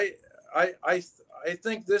I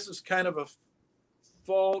think this is kind of a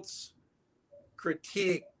false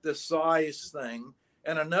critique, the size thing.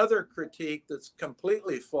 And another critique that's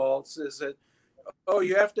completely false is that, oh,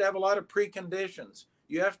 you have to have a lot of preconditions.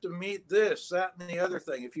 You have to meet this, that, and the other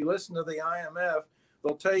thing. If you listen to the IMF,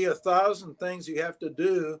 they'll tell you 1,000 things you have to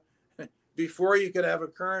do before you could have a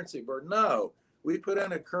currency board. No, we put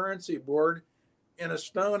in a currency board in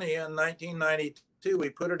Estonia in 1992. We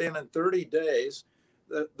put it in 30 days.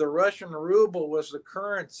 The Russian ruble was the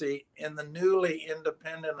currency in the newly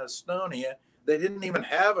independent Estonia. They didn't even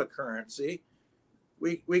have a currency.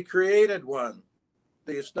 We created one,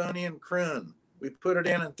 the Estonian kroon. We put it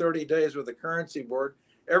in 30 days with the currency board.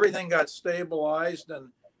 Everything got stabilized,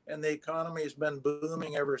 and the economy has been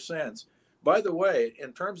booming ever since. By the way,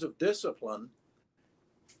 in terms of discipline,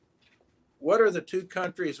 what are the two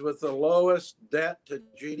countries with the lowest debt to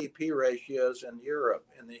GDP ratios in Europe,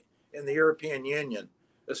 in the European Union?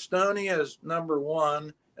 Estonia is number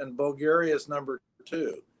 1 and Bulgaria is number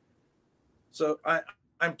 2. So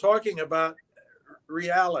I'm talking about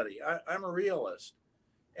reality. I'm a realist.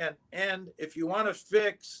 And if you want to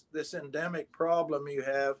fix this endemic problem you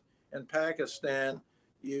have in Pakistan,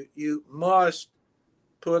 you must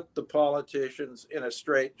put the politicians in a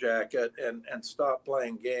straitjacket and stop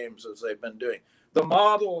playing games as they've been doing. The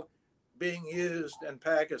model being used in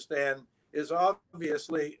Pakistan is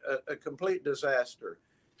obviously a complete disaster.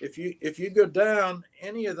 If you go down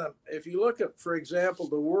any of them, if you look at, for example,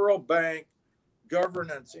 the World Bank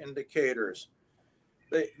governance indicators,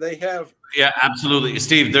 they have. Yeah, absolutely,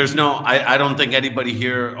 Steve. There's I don't think anybody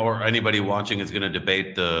here or anybody watching is going to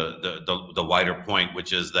debate the wider point,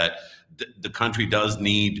 which is that the country does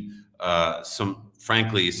need some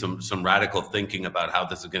radical thinking about how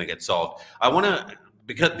this is going to get solved. I want to,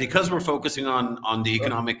 because we're focusing on the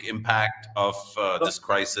economic impact of this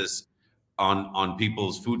crisis on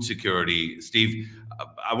people's food security, Steve,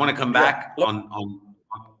 I want to come back on.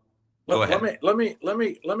 Go ahead. Let me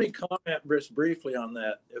comment just briefly on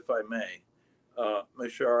that, if I may,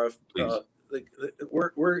 Musharraf.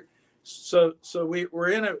 We're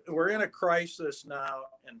in a crisis now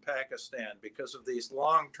in Pakistan because of these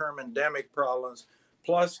long-term endemic problems,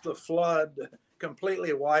 plus the flood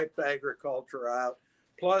completely wiped agriculture out.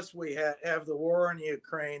 Plus, we have the war in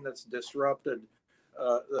Ukraine that's disrupted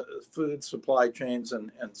the food supply chains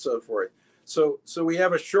and so forth. So we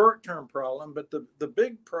have a short-term problem, but the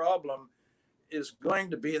big problem is going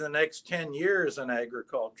to be the next 10 years in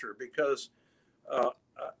agriculture, because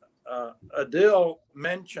Adil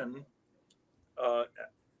mentioned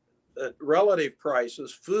that relative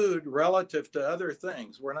prices, food relative to other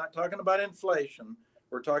things. We're not talking about inflation.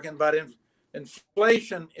 We're talking about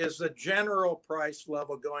inflation is the general price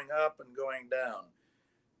level going up and going down.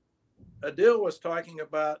 Adil was talking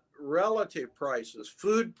about relative prices,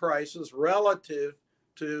 food prices relative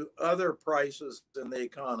to other prices in the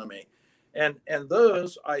economy. And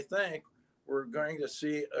those, I think, we're going to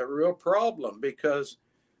see a real problem, because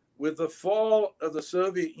with the fall of the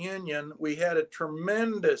Soviet Union, we had a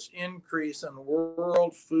tremendous increase in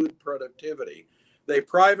world food productivity. They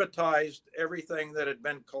privatized everything that had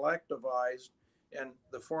been collectivized in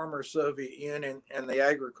the former Soviet Union and the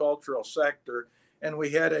agricultural sector, and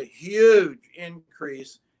we had a huge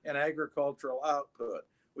increase in agricultural output.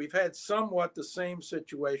 We've had somewhat the same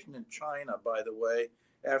situation in China, by the way,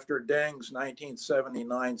 after Deng's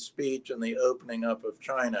 1979 speech and the opening up of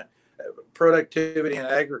China. Productivity in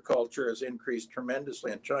agriculture has increased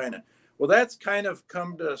tremendously in China. Well, that's kind of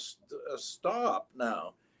come to a stop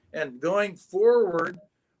now. And going forward,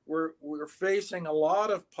 we're facing a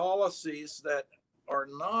lot of policies that are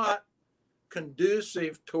not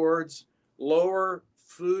conducive towards lower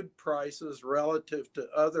food prices relative to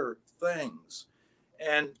other things.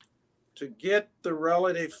 And to get the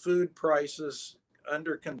relative food prices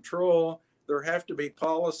under control, there have to be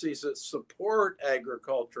policies that support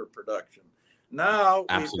agriculture production. Now,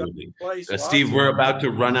 absolutely, Steve, we're about to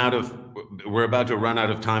run out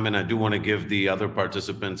of time, and I do want to give the other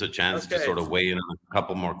participants a chance to sort of weigh in on a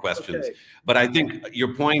couple more questions. But I think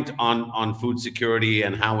your point on food security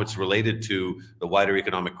and how it's related to the wider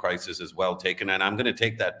economic crisis is well taken, and I'm going to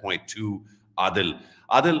take that point to Adil.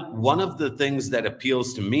 Adil, one of the things that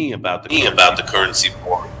appeals to me about the currency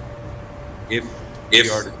board, if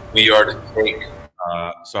we are to take.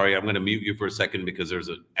 Sorry, I'm going to mute you for a second because there's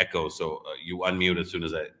an echo. So you unmute as soon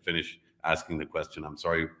as I finish asking the question. I'm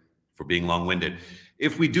sorry for being long-winded.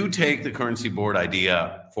 If we do take the currency board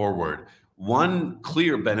idea forward, one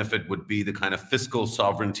clear benefit would be the kind of fiscal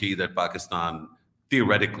sovereignty that Pakistan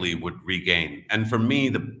theoretically would regain. And for me,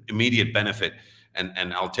 the immediate benefit,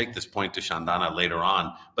 and I'll take this point to Shandana later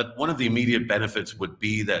on, but one of the immediate benefits would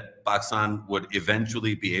be that Pakistan would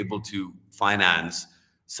eventually be able to finance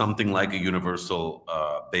something like a universal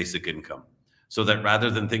basic income, so that rather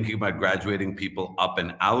than thinking about graduating people up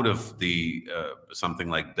and out of the something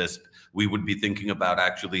like BISP, we would be thinking about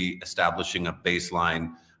actually establishing a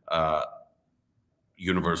baseline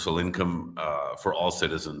universal income for all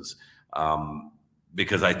citizens.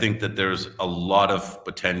 Because I think that there's a lot of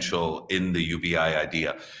potential in the UBI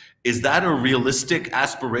idea. Is that a realistic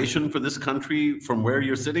aspiration for this country from where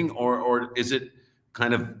you're sitting, or is it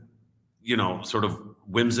kind of, you know, sort of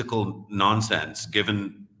whimsical nonsense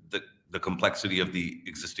given the complexity of the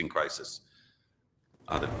existing crisis?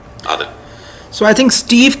 Adil. So I think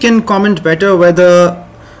Steve can comment better whether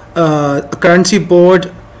a currency board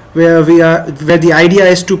where the idea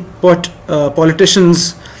is to put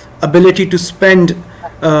politicians' ability to spend in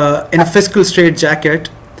a fiscal straitjacket,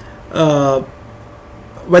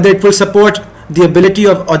 whether it will support the ability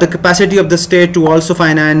of or the capacity of the state to also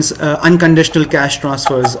finance unconditional cash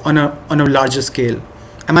transfers on a larger scale.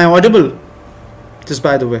 Am I audible? Just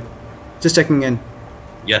by the way, just checking in.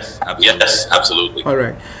 Yes, absolutely. Yes, absolutely. All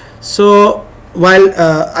right. So while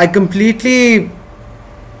I completely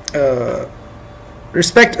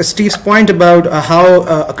respect Steve's point about how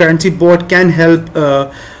a currency board can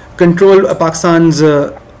help control Pakistan's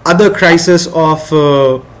other crisis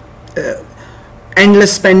of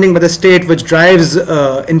endless spending by the state, which drives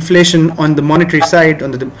inflation on the monetary side.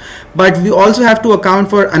 But we also have to account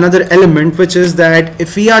for another element, which is that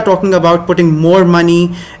if we are talking about putting more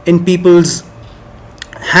money in people's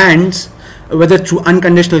hands, whether through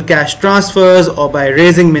unconditional cash transfers or by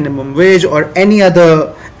raising minimum wage or any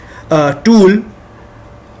other tool,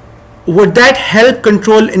 would that help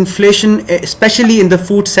control inflation, especially in the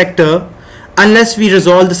food sector, unless we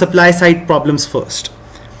resolve the supply side problems first?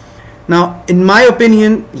 Now, in my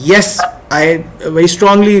opinion, yes, I very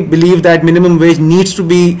strongly believe that minimum wage needs to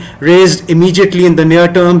be raised immediately in the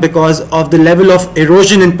near term because of the level of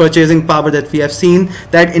erosion in purchasing power that we have seen,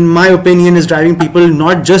 that in my opinion is driving people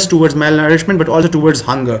not just towards malnourishment but also towards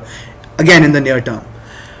hunger, again in the near term.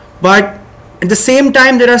 But at the same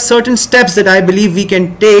time, there are certain steps that I believe we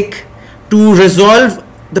can take to resolve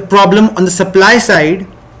the problem on the supply side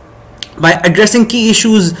by addressing key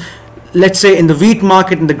issues, let's say in the wheat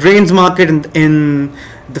market, in the grains market, in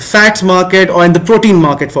the fats market, or in the protein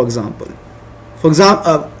market, for example.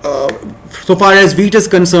 So far as wheat is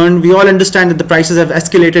concerned, we all understand that the prices have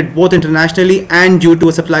escalated both internationally and due to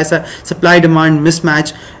a supply-demand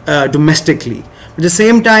mismatch domestically. At the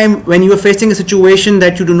same time, when you are facing a situation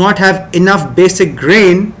that you do not have enough basic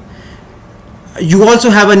grain, you also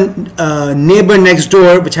have a neighbor next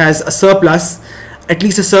door which has a surplus, at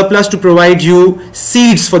least a surplus to provide you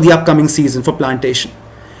seeds for the upcoming season for plantation.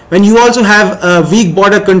 When you also have weak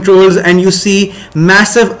border controls and you see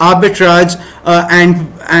massive arbitrage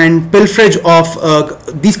and pilferage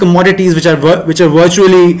of these commodities which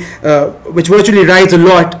virtually rise a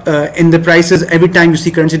lot in the prices every time you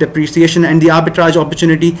see currency depreciation, and the arbitrage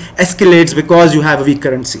opportunity escalates because you have a weak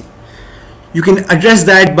currency. You can address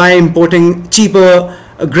that by importing cheaper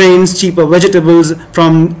grains, cheaper vegetables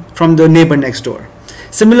from the neighbor next door.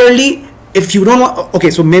 Similarly, if you don't want, okay,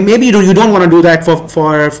 so maybe you don't want to do that for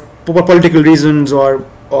political reasons or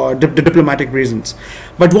diplomatic reasons,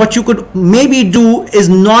 but what you could maybe do is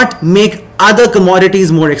not make other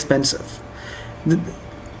commodities more expensive.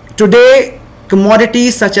 Today,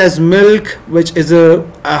 commodities such as milk, which is a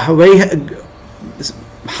very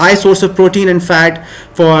high source of protein and fat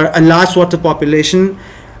for a large swath of population,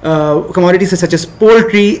 commodities such as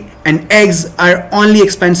poultry and eggs are only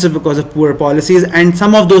expensive because of poor policies, and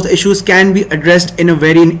some of those issues can be addressed in the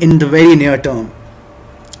very near term.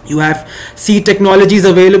 You have seed technologies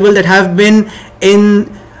available that have been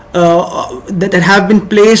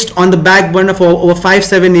placed on the back burner for over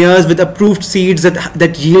 5-7 years with approved seeds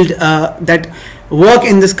that yield that work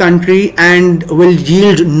in this country and will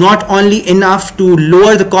yield not only enough to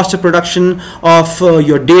lower the cost of production of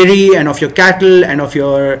your dairy and of your cattle and of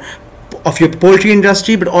your poultry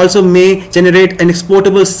industry, but also may generate an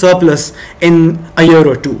exportable surplus in a year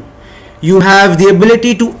or two. You have the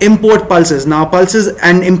ability to import pulses. Now, pulses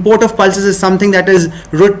and import of pulses is something that is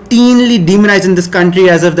routinely demonized in this country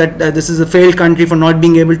as if that this is a failed country for not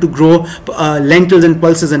being able to grow lentils and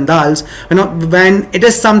pulses and dals. When it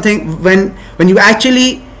is something, when you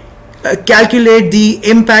actually calculate the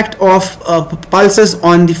impact of pulses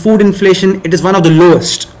on the food inflation, it is one of the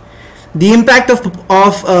lowest. The impact of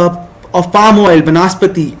palm oil,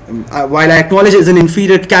 banaspati, while I acknowledge it is an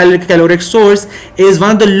inferior caloric source, is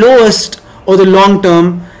one of the lowest over the long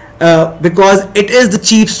term because it is the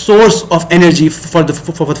cheap source of energy for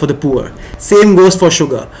the poor. Same goes for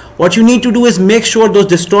sugar. What you need to do is make sure those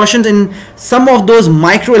distortions in some of those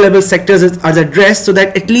micro level sectors are addressed, so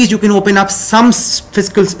that at least you can open up some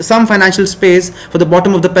financial space for the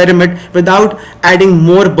bottom of the pyramid without adding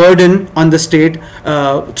more burden on the state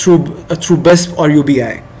through BISP or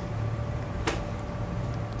UBI.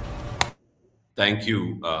 Thank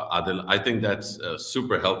you, Adil. I think that's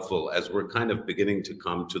super helpful. As we're kind of beginning to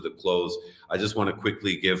come to the close, I just want to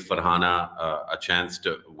quickly give Farhana a chance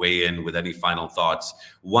to weigh in with any final thoughts.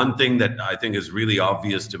 One thing that I think is really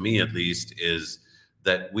obvious to me, at least, is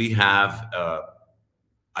that we have,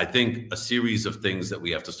 I think, a series of things that we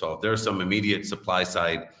have to solve. There are some immediate supply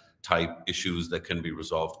side type issues that can be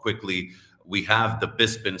resolved quickly. We have the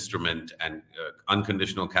BISP instrument and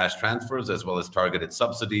unconditional cash transfers, as well as targeted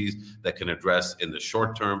subsidies that can address in the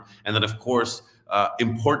short term. And then, of course,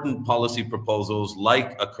 important policy proposals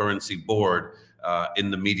like a currency board in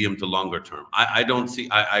the medium to longer term. I don't see,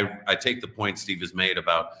 I take the point Steve has made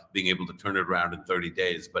about being able to turn it around in 30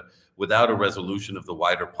 days, but without a resolution of the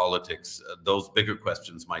wider politics, those bigger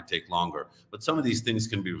questions might take longer. But some of these things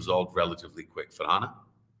can be resolved relatively quick. Farhana?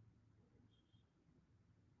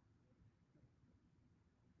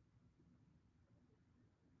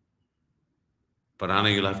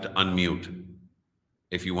 Farhana, you'll have to unmute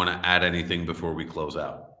if you want to add anything before we close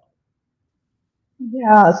out.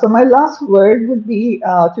 Yeah, so my last word would be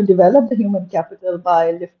to develop the human capital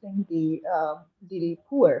by lifting the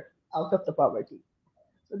poor out of the poverty.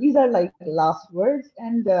 So these are like last words,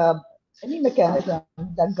 and any mechanism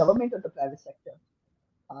that government or the private sector,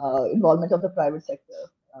 involvement of the private sector,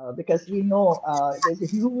 because we know there's a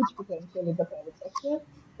huge potential in the private sector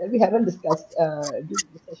that we haven't discussed during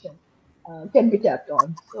the session. Can be tapped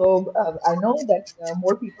on. So I know that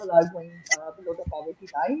more people are going below the poverty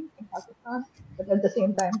line in Pakistan, but at the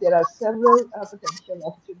same time, there are several potential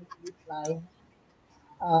opportunities decline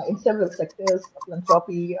in several sectors,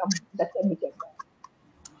 philanthropy, that can be kept down.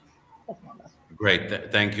 That's my last.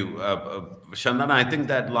 Great, thank you. Chandana, I think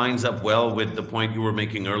that lines up well with the point you were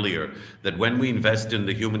making earlier, that when we invest in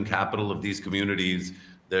the human capital of these communities,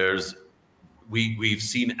 we've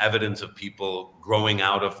seen evidence of people growing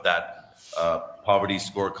out of that poverty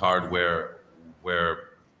scorecard where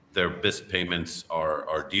their BIS payments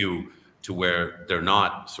are due to where they're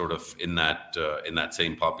not sort of in that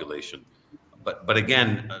same population. But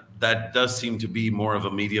again, that does seem to be more of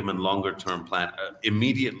a medium and longer term plan.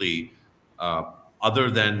 Immediately,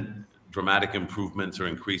 other than dramatic improvements or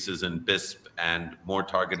increases in BISP and more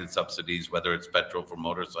targeted subsidies, whether it's petrol for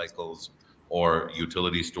motorcycles or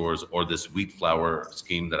utility stores or this wheat flour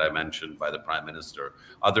scheme that I mentioned by the Prime Minister,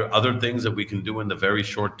 are there other things that we can do in the very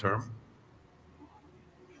short term?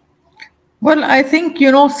 Well, I think,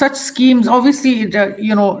 such schemes, obviously,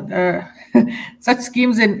 such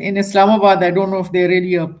schemes in Islamabad, I don't know if they're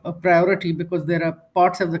really a priority, because there are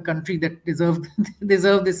parts of the country that deserve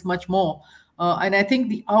this much more. And I think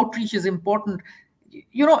the outreach is important.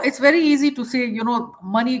 It's very easy to say,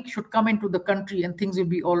 money should come into the country and things will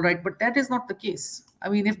be all right. But that is not the case. I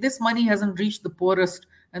mean, if this money hasn't reached the poorest,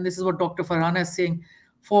 and this is what Dr. Farhana is saying,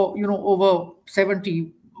 for, over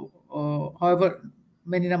 70, however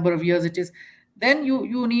many number of years it is, then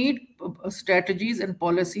you need strategies and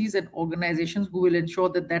policies and organizations who will ensure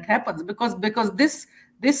that happens, because this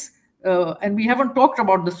and we haven't talked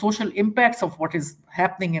about the social impacts of what is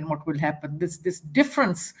happening and what will happen. This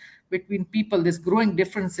difference between people, this growing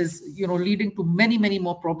difference is leading to many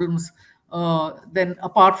more problems than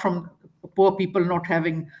apart from poor people not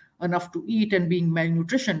having enough to eat and being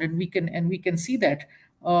malnutrition, and we can see that.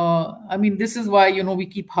 I mean, this is why we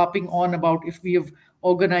keep harping on about, if we have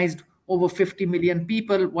organized over 50 million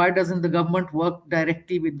people, why doesn't the government work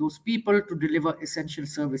directly with those people to deliver essential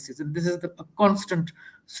services? And this is a constant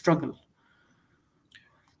struggle.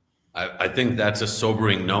 I think that's a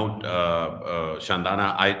sobering note,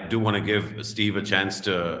 Chandana. I do want to give Steve a chance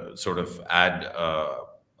to sort of add a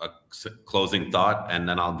closing thought, and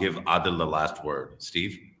then I'll give Adil the last word.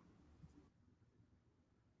 Steve?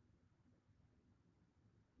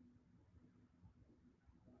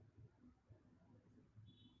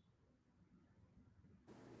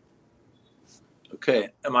 Okay,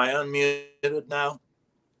 am I unmuted now?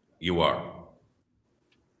 You are.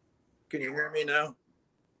 Can you hear me now?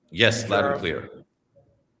 Yes, loud and clear.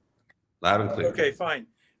 Loud and clear. Okay, fine.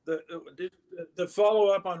 The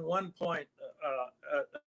follow-up on one point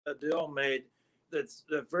Adil made that's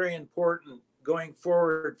very important going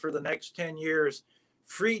forward for the next 10 years,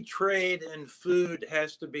 free trade in food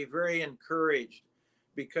has to be very encouraged,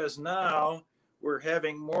 because now we're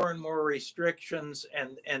having more and more restrictions,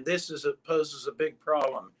 and this poses a big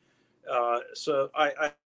problem. So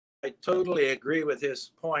I totally agree with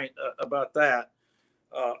his point about that.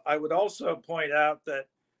 I would also point out that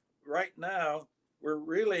right now we're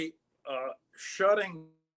really shutting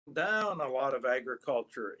down a lot of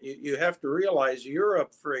agriculture. You have to realize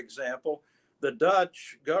Europe, for example, the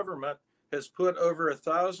Dutch government has put over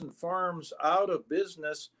 1,000 farms out of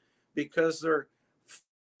business because they're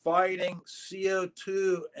fighting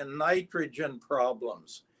CO2 and nitrogen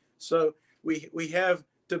problems. So we have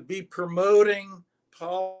to be promoting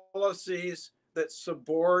policies that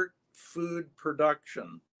support food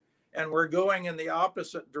production. And we're going in the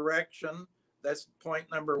opposite direction. That's point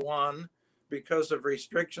number one, because of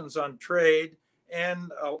restrictions on trade.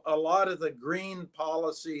 And a lot of the green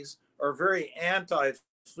policies are very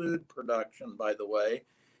anti-food production, by the way.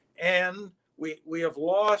 And we have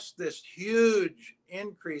lost this huge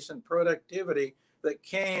increase in productivity that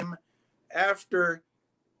came after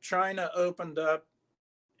China opened up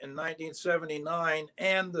in 1979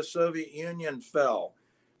 and the Soviet Union fell.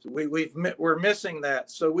 So we're missing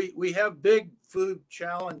that. So we have big food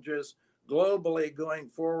challenges globally going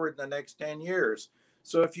forward in the next 10 years.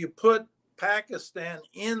 So if you put Pakistan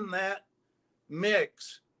in that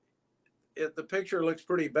mix, the picture looks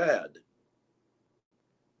pretty bad.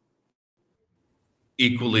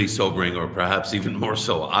 Equally sobering, or perhaps even more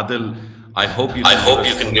so. Adil, I hope you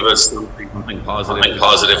can give us something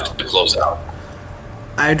positive to close out.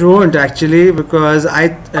 I don't actually, because I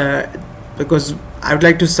would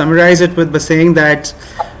like to summarize it by saying that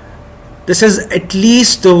this is at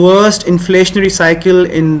least the worst inflationary cycle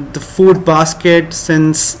in the food basket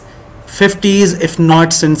since 50s, if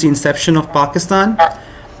not since the inception of Pakistan.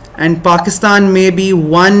 And Pakistan may be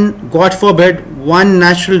God forbid, one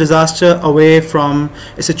natural disaster away from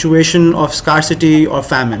a situation of scarcity or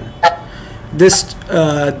famine.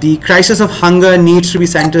 The crisis of hunger needs to be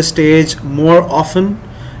center stage more often,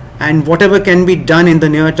 and whatever can be done in the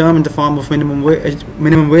near term in the form of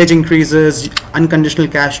minimum wage increases, unconditional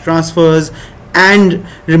cash transfers, and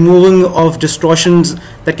removing of distortions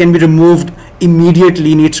that can be removed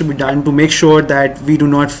immediately needs to be done to make sure that we do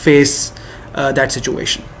not face that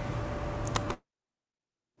situation.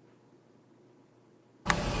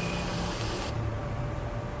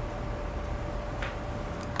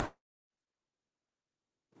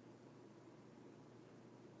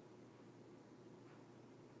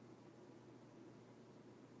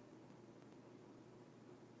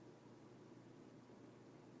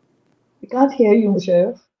 We can't hear you,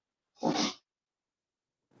 Musharraf.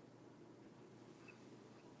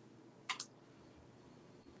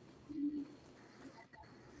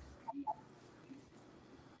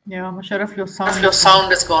 Yeah, Musharraf, your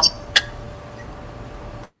sound is gone.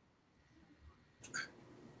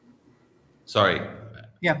 Sorry.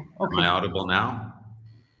 Yeah. Okay. Am I audible now?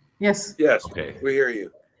 Yes. Yes. Okay. We hear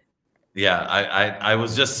you. Yeah, I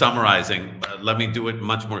was just summarizing. Let me do it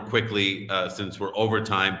much more quickly since we're over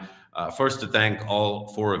time. First, to thank all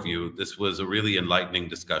four of you. This was a really enlightening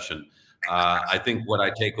discussion. I think what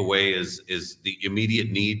I take away is the immediate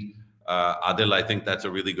need. Adil, I think that's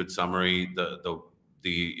a really good summary.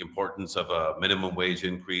 The importance of a minimum wage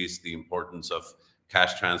increase, the importance of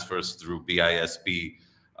cash transfers through BISP,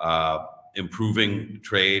 improving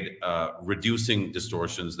trade, reducing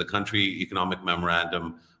distortions. The country economic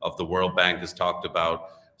memorandum of the World Bank has talked about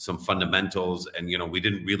some fundamentals, and we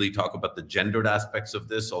didn't really talk about the gendered aspects of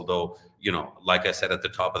this, although like I said at the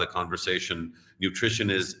top of the conversation, nutrition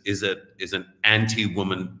is an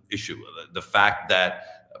anti-woman issue. The fact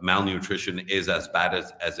that malnutrition is as bad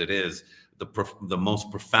as it is, the most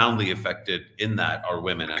profoundly affected in that are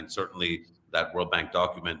women, and certainly that World Bank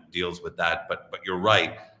document deals with that. But you're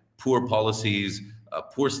right, poor policies,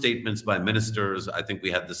 poor statements by ministers. I think we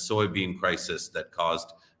had the soybean crisis that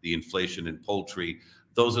caused the inflation in poultry.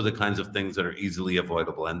 Those are the kinds of things that are easily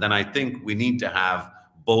avoidable. And then I think we need to have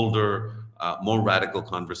bolder, more radical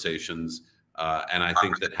conversations. And I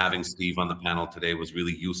think that having Steve on the panel today was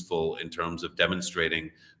really useful in terms of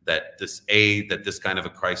demonstrating that this kind of a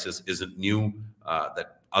crisis isn't new,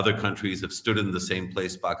 that other countries have stood in the same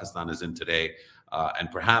place Pakistan is in today.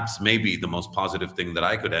 And perhaps maybe the most positive thing that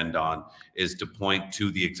I could end on is to point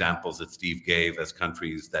to the examples that Steve gave as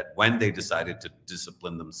countries that when they decided to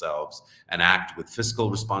discipline themselves and act with fiscal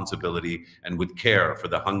responsibility and with care for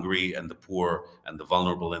the hungry and the poor and the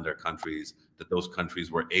vulnerable in their countries, that those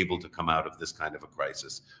countries were able to come out of this kind of a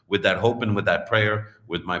crisis. With that hope and with that prayer,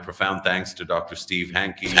 with my profound thanks to Dr. Steve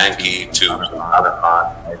Hanke,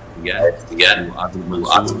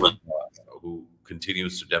 who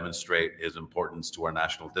continues to demonstrate his importance to our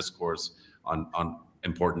national discourse on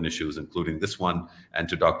important issues, including this one, and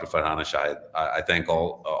to Dr. Farhana Shahid. I thank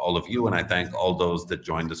all of you, and I thank all those that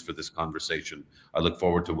joined us for this conversation. I look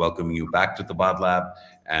forward to welcoming you back to Tabadlab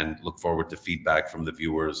and look forward to feedback from the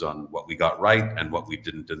viewers on what we got right and what we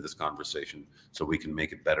didn't in this conversation, so we can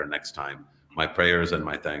make it better next time. My prayers and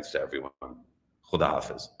my thanks to everyone. Khuda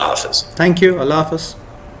Hafiz. Thank you. Allah Hafiz.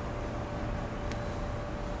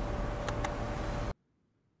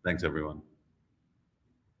 Thanks, everyone.